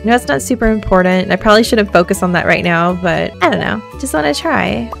big. I know it's not super important. I probably shouldn't focus on that right now, but I don't know. Just wanna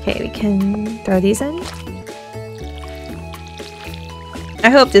try. Okay, we can throw these in. I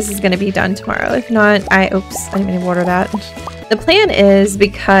hope this is gonna be done tomorrow. If not, oops, I didn't mean to water that. The plan is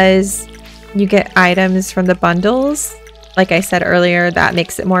because you get items from the bundles, like I said earlier, that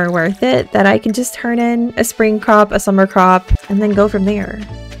makes it more worth it, that I can just turn in a spring crop, a summer crop, and then go from there.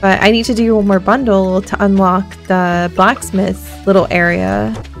 But I need to do one more bundle to unlock the blacksmith little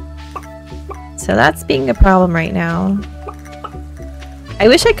area. So that's being a problem right now. I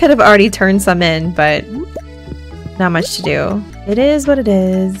wish I could have already turned some in, but not much to do. It is what it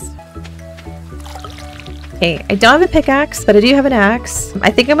is. Okay, I don't have a pickaxe, but I do have an axe. I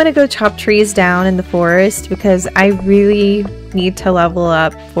think I'm gonna go chop trees down in the forest because I really need to level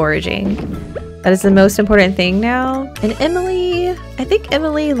up foraging. That is the most important thing now. And Emily, I think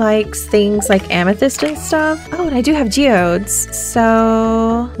Emily likes things like amethyst and stuff. Oh, and I do have geodes,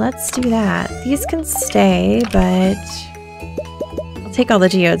 so let's do that. These can stay, but I'll take all the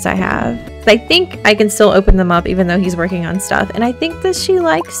geodes I have. I think I can still open them up even though he's working on stuff. And I think that she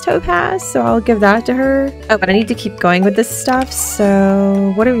likes topaz, so I'll give that to her. Oh, but I need to keep going with this stuff,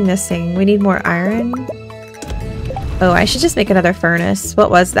 so what are we missing? We need more iron. Oh, I should just make another furnace.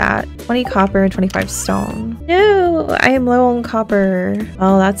 What was that? 20 copper and 25 stone. No, I am low on copper.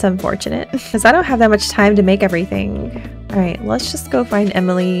 Oh, that's unfortunate because I don't have that much time to make everything. All right, let's just go find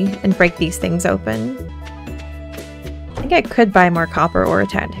Emily and break these things open. I think I could buy more copper ore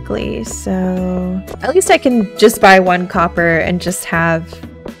technically, so at least I can just buy 1 copper and just have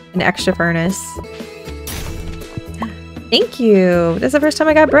an extra furnace. Thank you! This is the first time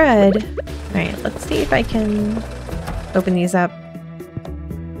I got bread. Alright, let's see if I can open these up.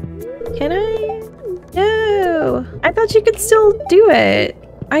 Can I? No! I thought you could still do it!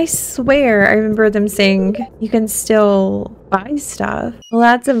 I swear I remember them saying you can still buy stuff. Well,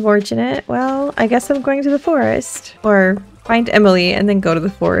 that's unfortunate. Well, I guess I'm going to the forest. Or find Emily and then go to the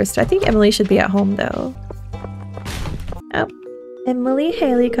forest. I think Emily should be at home though. Oh, Emily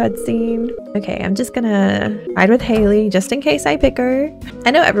Haley cutscene. Okay, I'm just gonna ride with Haley just in case I pick her.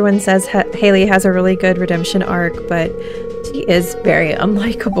 I know everyone says Haley has a really good redemption arc, but she is very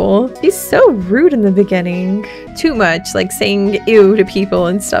unlikable. She's so rude in the beginning. Too much, like saying ew to people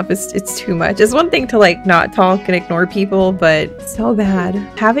and stuff it's too much. It's one thing to like not talk and ignore people, but so bad.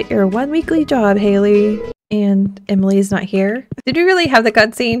 Have it your 1 weekly job, Haley. And Emily's not here. Did we really have the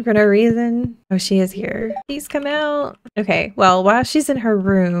cutscene for no reason? Oh, she is here. Please come out. Okay, well, while she's in her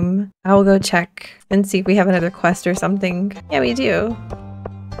room, I will go check and see if we have another quest or something. Yeah, we do.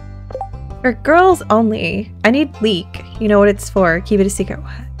 For girls only. I need leak. You know what it's for. Keep it a secret.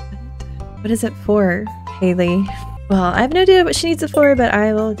 What is it for, Haley? Well, I have no idea what she needs it for, but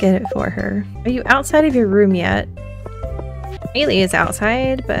I will get it for her. Are you outside of your room yet? Haley is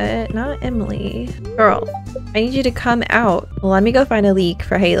outside, but not Emily. Girl, I need you to come out. Well, let me go find a leak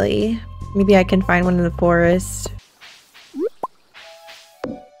for Haley. Maybe I can find one in the forest.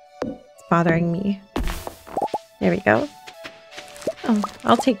 It's bothering me. There we go. Oh,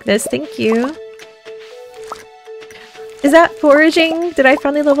 I'll take this. Thank you. Is that foraging? Did I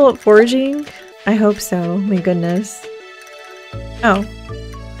finally level up foraging? I hope so. My goodness. Oh.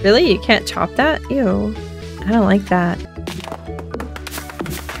 Really? You can't chop that? Ew. I don't like that.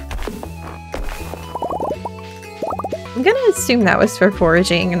 I'm gonna assume that was for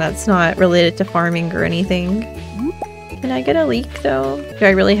foraging and that's not related to farming or anything. Can I get a leek though? Do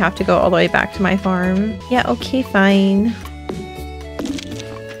I really have to go all the way back to my farm? Yeah, okay, fine.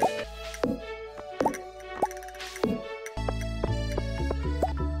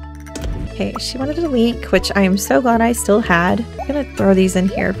 Okay, she wanted a leek, which I am so glad I still had. I'm gonna throw these in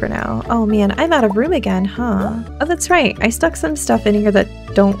here for now. Oh man, I'm out of room again, huh? Oh, that's right. I stuck some stuff in here that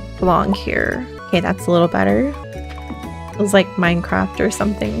don't belong here. Okay, that's a little better. It was like Minecraft or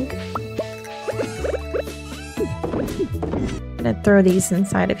something. I'm gonna throw these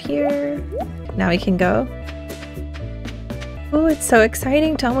inside of here. Now we can go. Oh, it's so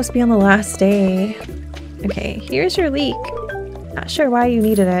exciting to almost be on the last day. Okay, here's your leek. Not sure why you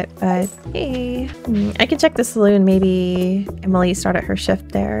needed it, but hey. I can check the saloon. Maybe Emily started her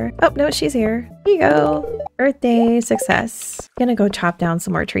shift there. Oh, no, she's here. Here you go. Birthday success. Gonna go chop down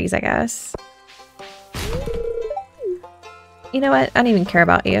some more trees, I guess. You know what? I don't even care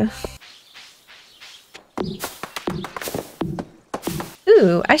about you.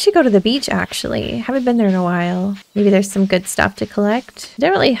 Ooh, I should go to the beach actually. Haven't been there in a while. Maybe there's some good stuff to collect. I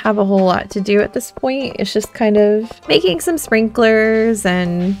don't really have a whole lot to do at this point. It's just kind of making some sprinklers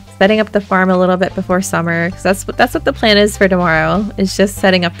and setting up the farm a little bit before summer, because that's what the plan is for tomorrow. Is just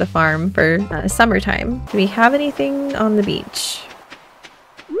setting up the farm for summertime. Do we have anything on the beach?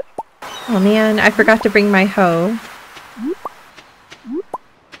 Oh man, I forgot to bring my hoe.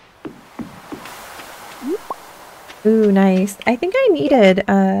 Ooh, nice. I think I needed,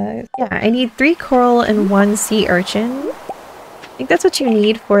 yeah, I need 3 coral and 1 sea urchin. I think that's what you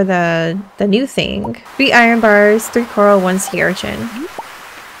need for the new thing. 3 iron bars, 3 coral, 1 sea urchin.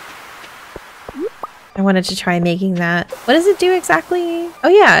 I wanted to try making that. What does it do exactly? Oh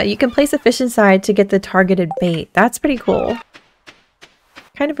yeah, you can place a fish inside to get the targeted bait. That's pretty cool.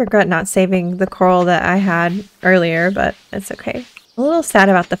 Kind of regret not saving the coral that I had earlier, but it's okay. A little sad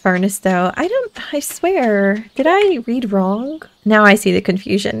about the furnace though. I swear, did I read wrong? Now I see the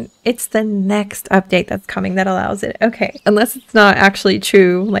confusion. It's the next update that's coming that allows it. Okay, unless it's not actually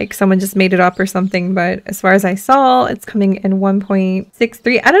true, like someone just made it up or something, but as far as I saw, it's coming in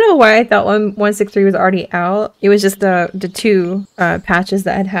 1.63. I don't know why I thought 1.63 was already out. It was just the 2 patches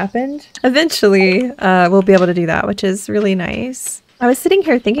that had happened. Eventually, we'll be able to do that, which is really nice. I was sitting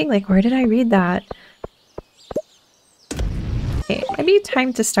here thinking like, where did I read that? Okay, maybe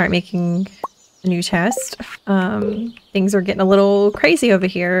time to start making a new chest. Things are getting a little crazy over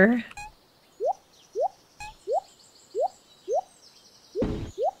here.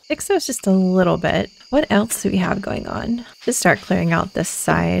 Fix those just a little bit. What else do we have going on? Just start clearing out this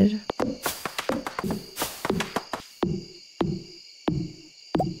side.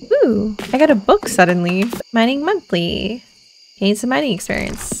 Ooh, I got a book suddenly. Mining monthly. Gain some mining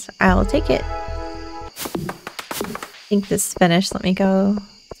experience. I'll take it. I think this is finished. Let me go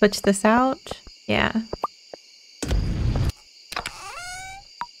switch this out. Yeah.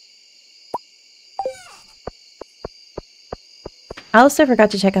 I also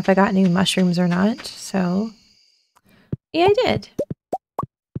forgot to check if I got new mushrooms or not, so yeah, I did.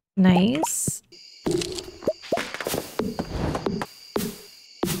 Nice. Can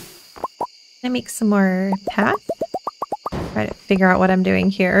I make some more path? Try to figure out what I'm doing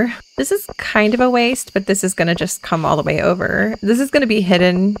here. This is kind of a waste, but this is gonna just come all the way over. This is gonna be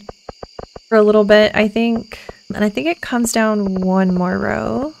hidden for a little bit, I think. And I think it comes down 1 more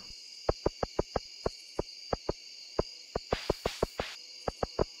row.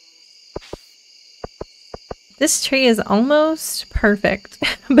 This tree is almost perfect,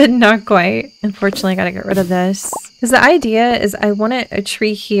 but not quite. Unfortunately, I gotta get rid of this. Because the idea is I wanted a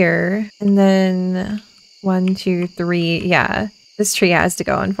tree here, and then 1, 2, 3, yeah. This tree has to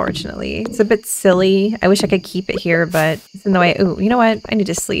go, unfortunately. It's a bit silly. I wish I could keep it here, but it's in the way. Ooh, you know what? I need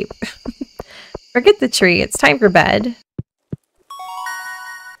to sleep. Forget the tree. It's time for bed.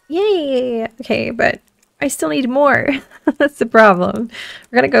 Yay! Okay, but I still need more. That's the problem.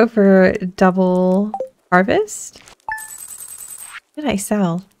 We're gonna go for double harvest. What did I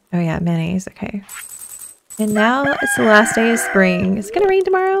sell? Oh yeah, mayonnaise. Okay. And now it's the last day of spring. Is it gonna rain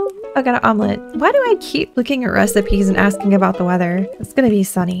tomorrow? Oh, I got an omelet. Why do I keep looking at recipes and asking about the weather? It's gonna be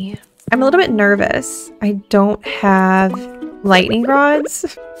sunny. I'm a little bit nervous. I don't have lightning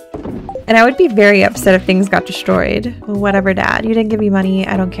rods. And I would be very upset if things got destroyed. Well, whatever, Dad. You didn't give me money.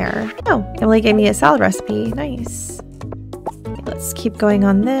 I don't care. Oh, Emily gave me a salad recipe. Nice. Okay, let's keep going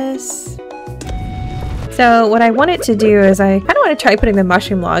on this. So what I wanted to do is I kind of want to try putting the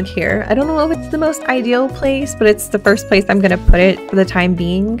mushroom log here. I don't know if it's the most ideal place, but it's the first place I'm going to put it for the time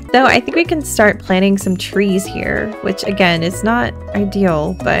being. So I think we can start planting some trees here, which again is not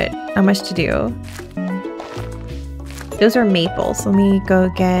ideal, but not much to do. Those are maples. Let me go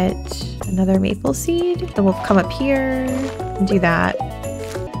get another maple seed. Then we'll come up here and do that.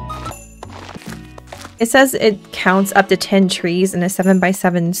 It says it counts up to 10 trees in a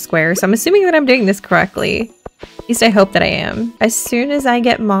 7x7 square, so I'm assuming that I'm doing this correctly. At least I hope that I am. As soon as I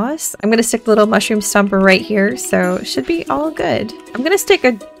get moss, I'm gonna stick the little mushroom stumper right here, so it should be all good. I'm gonna stick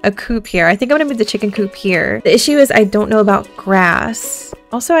a coop here. I think I'm gonna move the chicken coop here. The issue is I don't know about grass.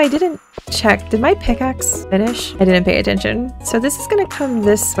 Also, I didn't check. Did my pickaxe finish? I didn't pay attention. So this is gonna come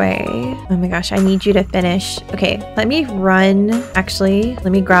this way. Oh my gosh, I need you to finish. Okay, let me run. Actually,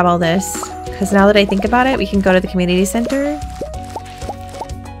 let me grab all this. Because now that I think about it, we can go to the community center.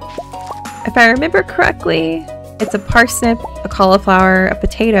 If I remember correctly, it's a parsnip, a cauliflower, a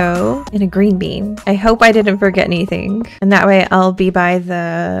potato, and a green bean. I hope I didn't forget anything. And that way I'll be by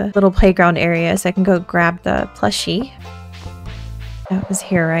the little playground area so I can go grab the plushie. That was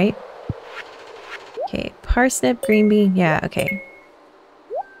here, right? Okay, parsnip, green bean. Yeah, okay.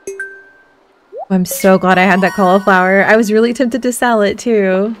 I'm so glad I had that cauliflower. I was really tempted to sell it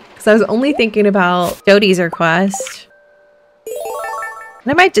too, because I was only thinking about Jody's request.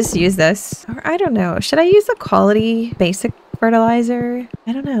 And I might just use this. Or I don't know. Should I use a quality basic fertilizer?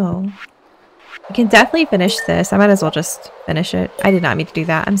 I don't know. I can definitely finish this. I might as well just finish it. I did not mean to do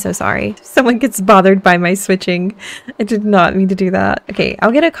that. I'm so sorry. Someone gets bothered by my switching. I did not mean to do that. Okay,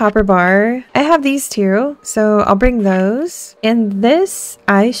 I'll get a copper bar. I have these too, so I'll bring those. And this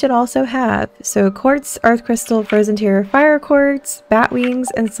I should also have. So quartz, earth crystal, frozen tear, fire quartz, bat wings,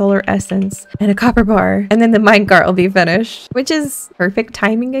 and solar essence. And a copper bar. And then the minecart will be finished, which is perfect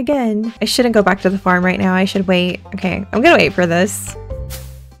timing again. I shouldn't go back to the farm right now. I should wait. Okay, I'm gonna wait for this.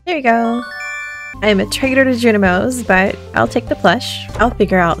 There you go. I am a traitor to Junimos, but I'll take the plush. I'll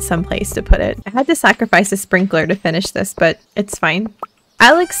figure out some place to put it. I had to sacrifice a sprinkler to finish this, but it's fine.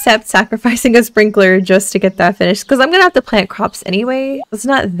 I'll accept sacrificing a sprinkler just to get that finished, because I'm gonna have to plant crops anyway. It's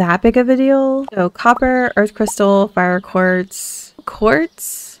not that big of a deal. So copper, earth crystal, fire quartz,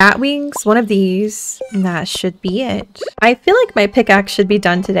 bat wings, one of these, and that should be it. I feel like my pickaxe should be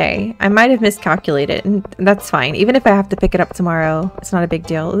done today. I might have miscalculated, and that's fine. Even if I have to pick it up tomorrow, it's not a big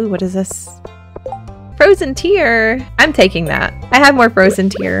deal. Ooh, what is this? Frozen tear! I'm taking that. I have more frozen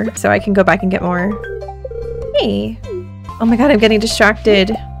tear, so I can go back and get more. Hey! Oh my god, I'm getting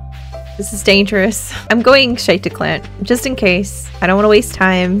distracted. This is dangerous. I'm going straight to Clint, just in case. I don't want to waste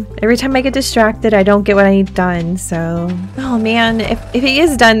time. Every time I get distracted, I don't get what I need done, so... Oh man, if he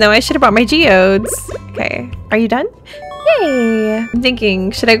is done though, I should have brought my geodes. Okay, are you done? Yay! I'm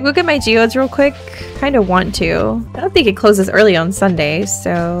thinking, should I go get my geodes real quick? Kind of want to. I don't think it closes early on Sunday,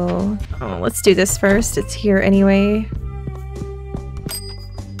 so... Oh, let's do this first. It's here anyway.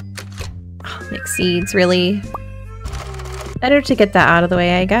 Oh, mixed seeds, really. Better to get that out of the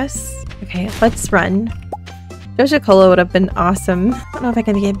way, I guess. Okay, let's run. Joja Cola would have been awesome. I don't know if I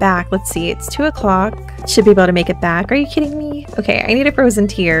can get back. Let's see. It's 2 o'clock. Should be able to make it back. Are you kidding me? Okay, I need a frozen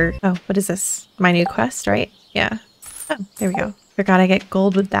tear. Oh, what is this? My new quest, right? Yeah. Oh, there we go. Forgot I get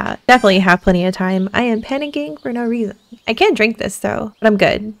gold with that. Definitely have plenty of time. I am panicking for no reason. I can't drink this though, but I'm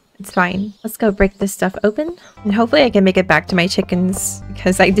good. It's fine. Let's go break this stuff open. And hopefully I can make it back to my chickens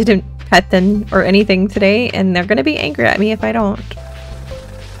because I didn't pet them or anything today and they're gonna be angry at me if I don't.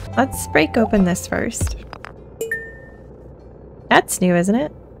 Let's break open this first. That's new, isn't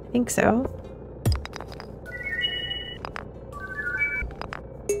it? I think so.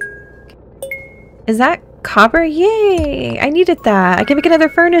 Is that copper? Yay! I needed that. I can make another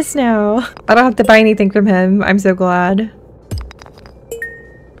furnace now. I don't have to buy anything from him. I'm so glad.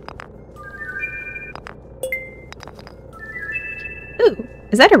 Ooh,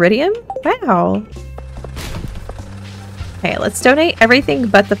 is that iridium? Wow. Okay, let's donate everything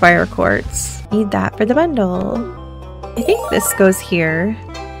but the fire quartz. Need that for the bundle. I think this goes here.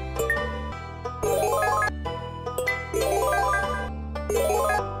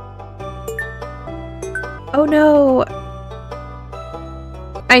 Oh no!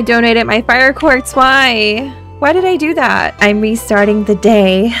 I donated my fire quartz. Why? Why did I do that? I'm restarting the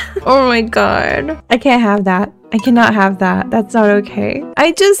day. Oh my god. I can't have that. I cannot have that. That's not okay.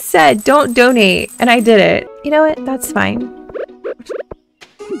 I just said don't donate and I did it. You know what? That's fine.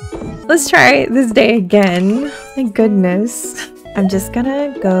 Let's try this day again. Thank goodness. I'm just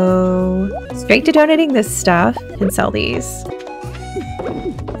gonna go straight to donating this stuff and sell these.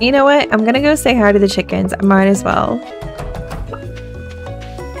 You know what? I'm gonna go say hi to the chickens. I might as well.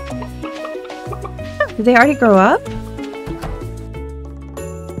 Oh, did they already grow up?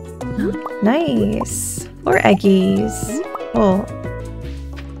 Nice. 4 eggies. Oh.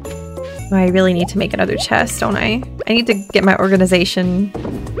 I really need to make another chest, don't I? I need to get my organization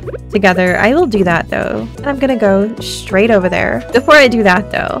together. I will do that though. And I'm gonna go straight over there. Before I do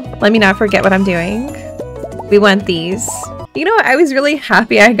that though, let me not forget what I'm doing. We want these. You know what? I was really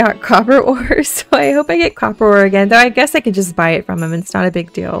happy I got copper ore, so I hope I get copper ore again, though I guess I could just buy it from him. It's not a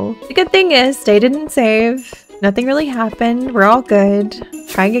big deal. The good thing is, they didn't save. Nothing really happened. We're all good.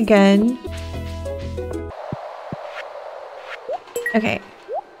 Trying again. Okay.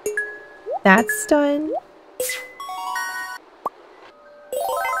 That's done.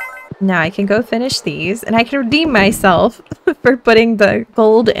 Now I can go finish these, and I can redeem myself for putting the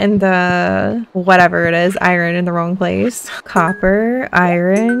gold and the whatever it is, iron in the wrong place. Copper,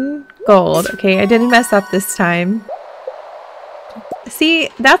 iron, gold. Okay, I didn't mess up this time. See,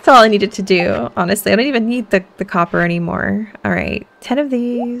 that's all I needed to do, honestly. I don't even need the copper anymore. All right, 10 of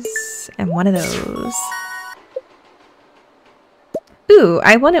these and 1 of those. Ooh,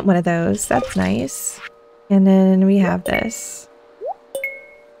 I wanted 1 of those. That's nice. And then we have this.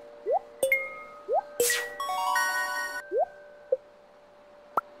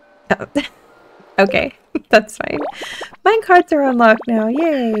 Oh. Okay, that's fine. Mine cards are unlocked now,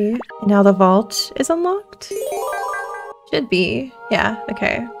 yay! And now the vault is unlocked? Should be, yeah,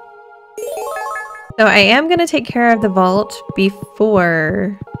 okay. So I am gonna take care of the vault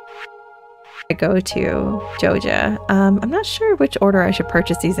before I go to Joja. I'm not sure which order I should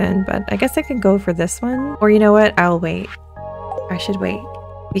purchase these in, but I guess I can go for this one. Or you know what, I'll wait. I should wait.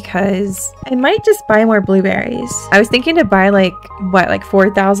 Because I might just buy more blueberries. I was thinking to buy like, what, like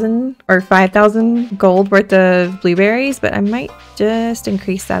 4,000 or 5,000 gold worth of blueberries, but I might just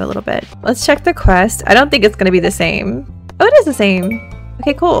increase that a little bit. Let's check the quest. I don't think it's going to be the same. Oh, it is the same.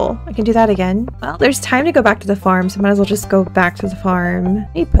 Okay, cool. I can do that again. Well, there's time to go back to the farm, so I might as well just go back to the farm.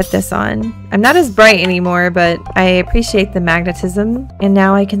 Let me put this on. I'm not as bright anymore, but I appreciate the magnetism. And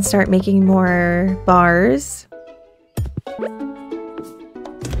now I can start making more bars.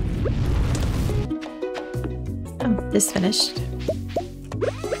 Oh, this finished.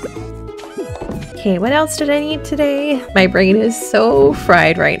 Okay, what else did I need today? My brain is so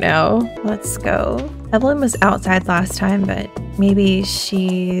fried right now. Let's go. Evelyn was outside last time, but maybe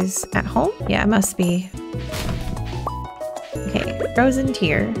she's at home? Yeah, it must be. Okay, frozen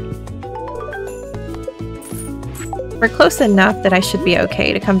tier. We're close enough that I should be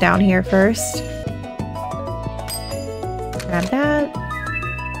okay to come down here first. Grab that.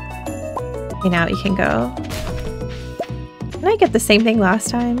 Okay, now you can go. Did I get the same thing last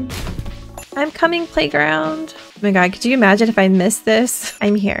time? I'm coming, playground. Oh my god, could you imagine if I missed this?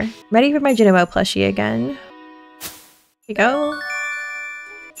 I'm here. Ready for my Genoa plushie again. Here you go.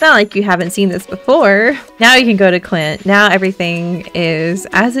 It's not like you haven't seen this before. Now you can go to Clint. Now everything is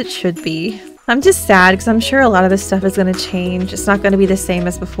as it should be. I'm just sad because I'm sure a lot of this stuff is going to change. It's not going to be the same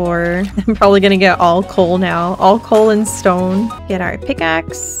as before. I'm probably going to get all coal now. All coal and stone. Get our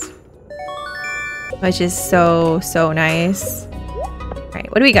pickaxe. Which is so nice.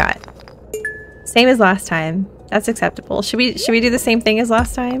 Alright, what do we got? Same as last time. That's acceptable. Should we do the same thing as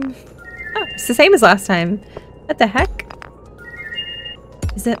last time? Oh, it's the same as last time. What the heck?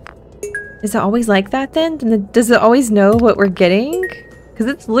 Is it always like that then? Does it always know what we're getting? Because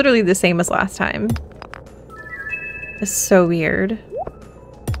it's literally the same as last time. It's so weird.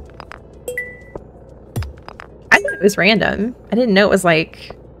 I thought it was random. I didn't know it was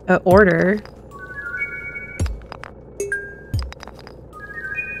like an order.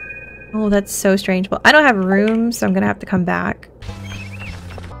 Oh, that's so strange. Well, I don't have room, so I'm gonna have to come back.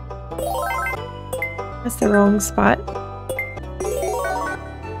 That's the wrong spot.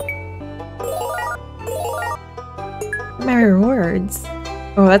 My rewards.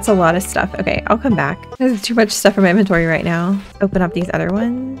 Oh, that's a lot of stuff. Okay, I'll come back. There's too much stuff in my inventory right now. Open up these other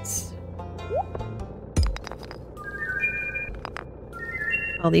ones.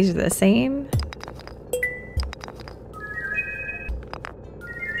 Oh, these are the same.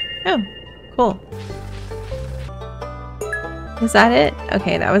 Oh, cool. Is that it?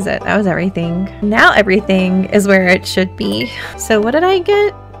 Okay, that was it. That was everything. Now everything is where it should be. So what did I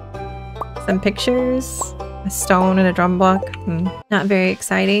get? Some pictures, a stone and a drum block. Not very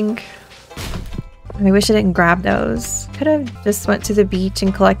exciting. I wish I didn't grab those. Could have just went to the beach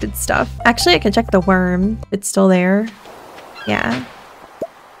and collected stuff. Actually, I can check the worm. It's still there. Yeah.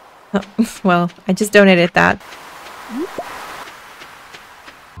 Oh, well, I just donated that.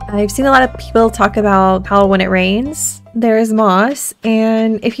 I've seen a lot of people talk about how when it rains, there is moss,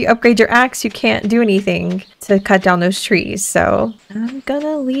 and if you upgrade your axe, you can't do anything to cut down those trees, so I'm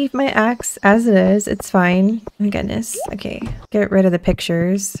gonna leave my axe as it is. It's fine. Oh my goodness. Okay, get rid of the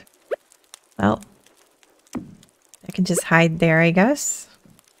pictures. Well, I can just hide there, I guess.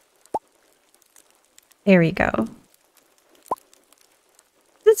 There we go.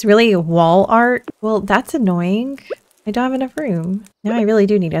 Is this really wall art? Well, that's annoying. I don't have enough room. Now I really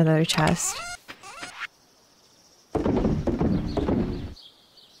do need another chest.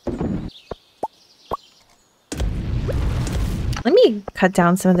 Let me cut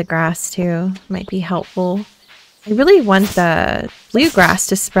down some of the grass too. Might be helpful. I really want the bluegrass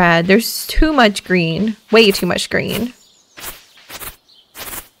to spread. There's too much green. Way too much green.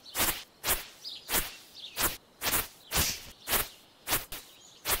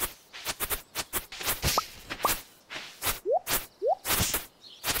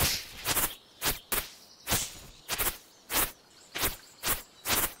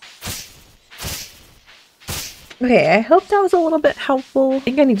 Okay, I hope that was a little bit helpful. I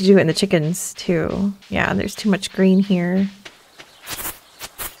think I need to do it in the chickens too. Yeah, there's too much green here.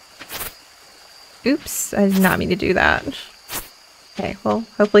 Oops, I did not mean to do that. Okay, well,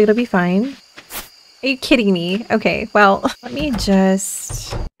 hopefully it'll be fine. Are you kidding me? Okay, well, let me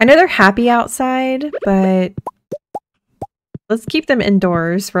just... I know they're happy outside, but let's keep them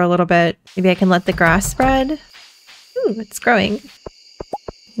indoors for a little bit. Maybe I can let the grass spread. Ooh, it's growing.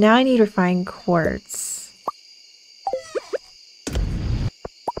 Now I need refined quartz.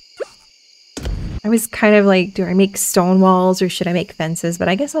 I was kind of like, do I make stone walls or should I make fences? But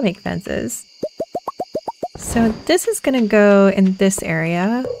I guess I'll make fences. So this is gonna go in this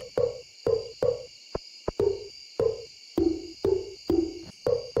area.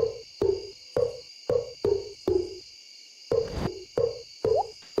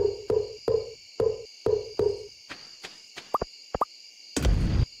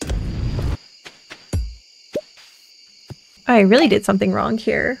 I really did something wrong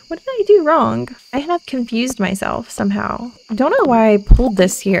here. What did I do wrong? I have confused myself somehow. I don't know why I pulled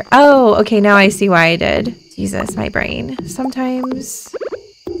this here. Oh, okay, now I see why I did. Jesus, my brain. Sometimes...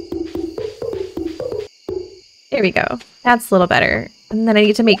 There we go. That's a little better. And then I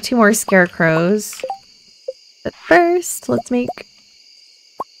need to make 2 more scarecrows. But first, let's make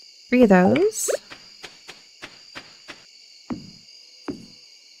 3 of those.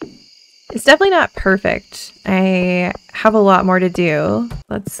 It's definitely not perfect. I have a lot more to do.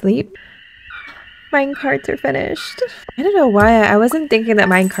 Let's sleep. Minecarts are finished. I don't know why I wasn't thinking that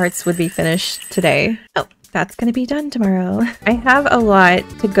minecarts would be finished today. Oh, that's gonna be done tomorrow. I have a lot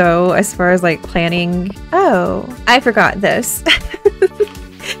to go as far as like planning. Oh, I forgot this.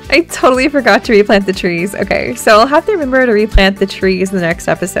 I totally forgot to replant the trees. Okay, so I'll have to remember to replant the trees in the next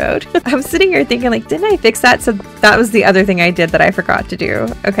episode. I'm sitting here thinking like, didn't I fix that? So that was the other thing I did that I forgot to do.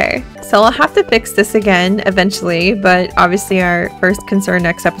 Okay, so I'll have to fix this again eventually, but obviously our first concern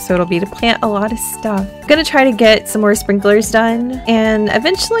next episode will be to plant a lot of stuff. I'm gonna try to get some more sprinklers done, and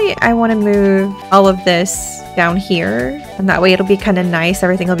eventually I want to move all of this down here, and that way it'll be kind of nice.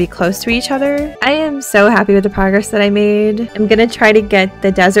 Everything will be close to each other. I am so happy with the progress that I made. I'm gonna try to get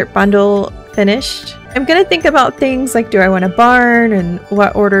the desert bundle finished. I'm gonna think about things like, do I want a barn, and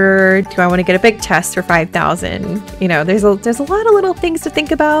what order do I want to get a big chest for 5,000? You know, there's a lot of little things to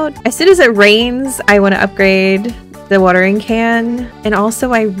think about. As soon as it rains, I want to upgrade the watering can, and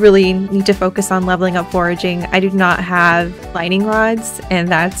also I really need to focus on leveling up foraging. I do not have lining rods, and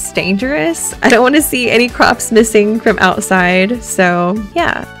that's dangerous. I don't want to see any crops missing from outside. So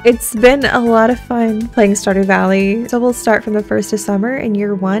yeah, it's been a lot of fun playing Stardew Valley. So we'll start from the 1st of summer in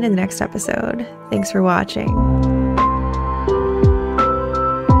year 1 in the next episode. Thanks for watching.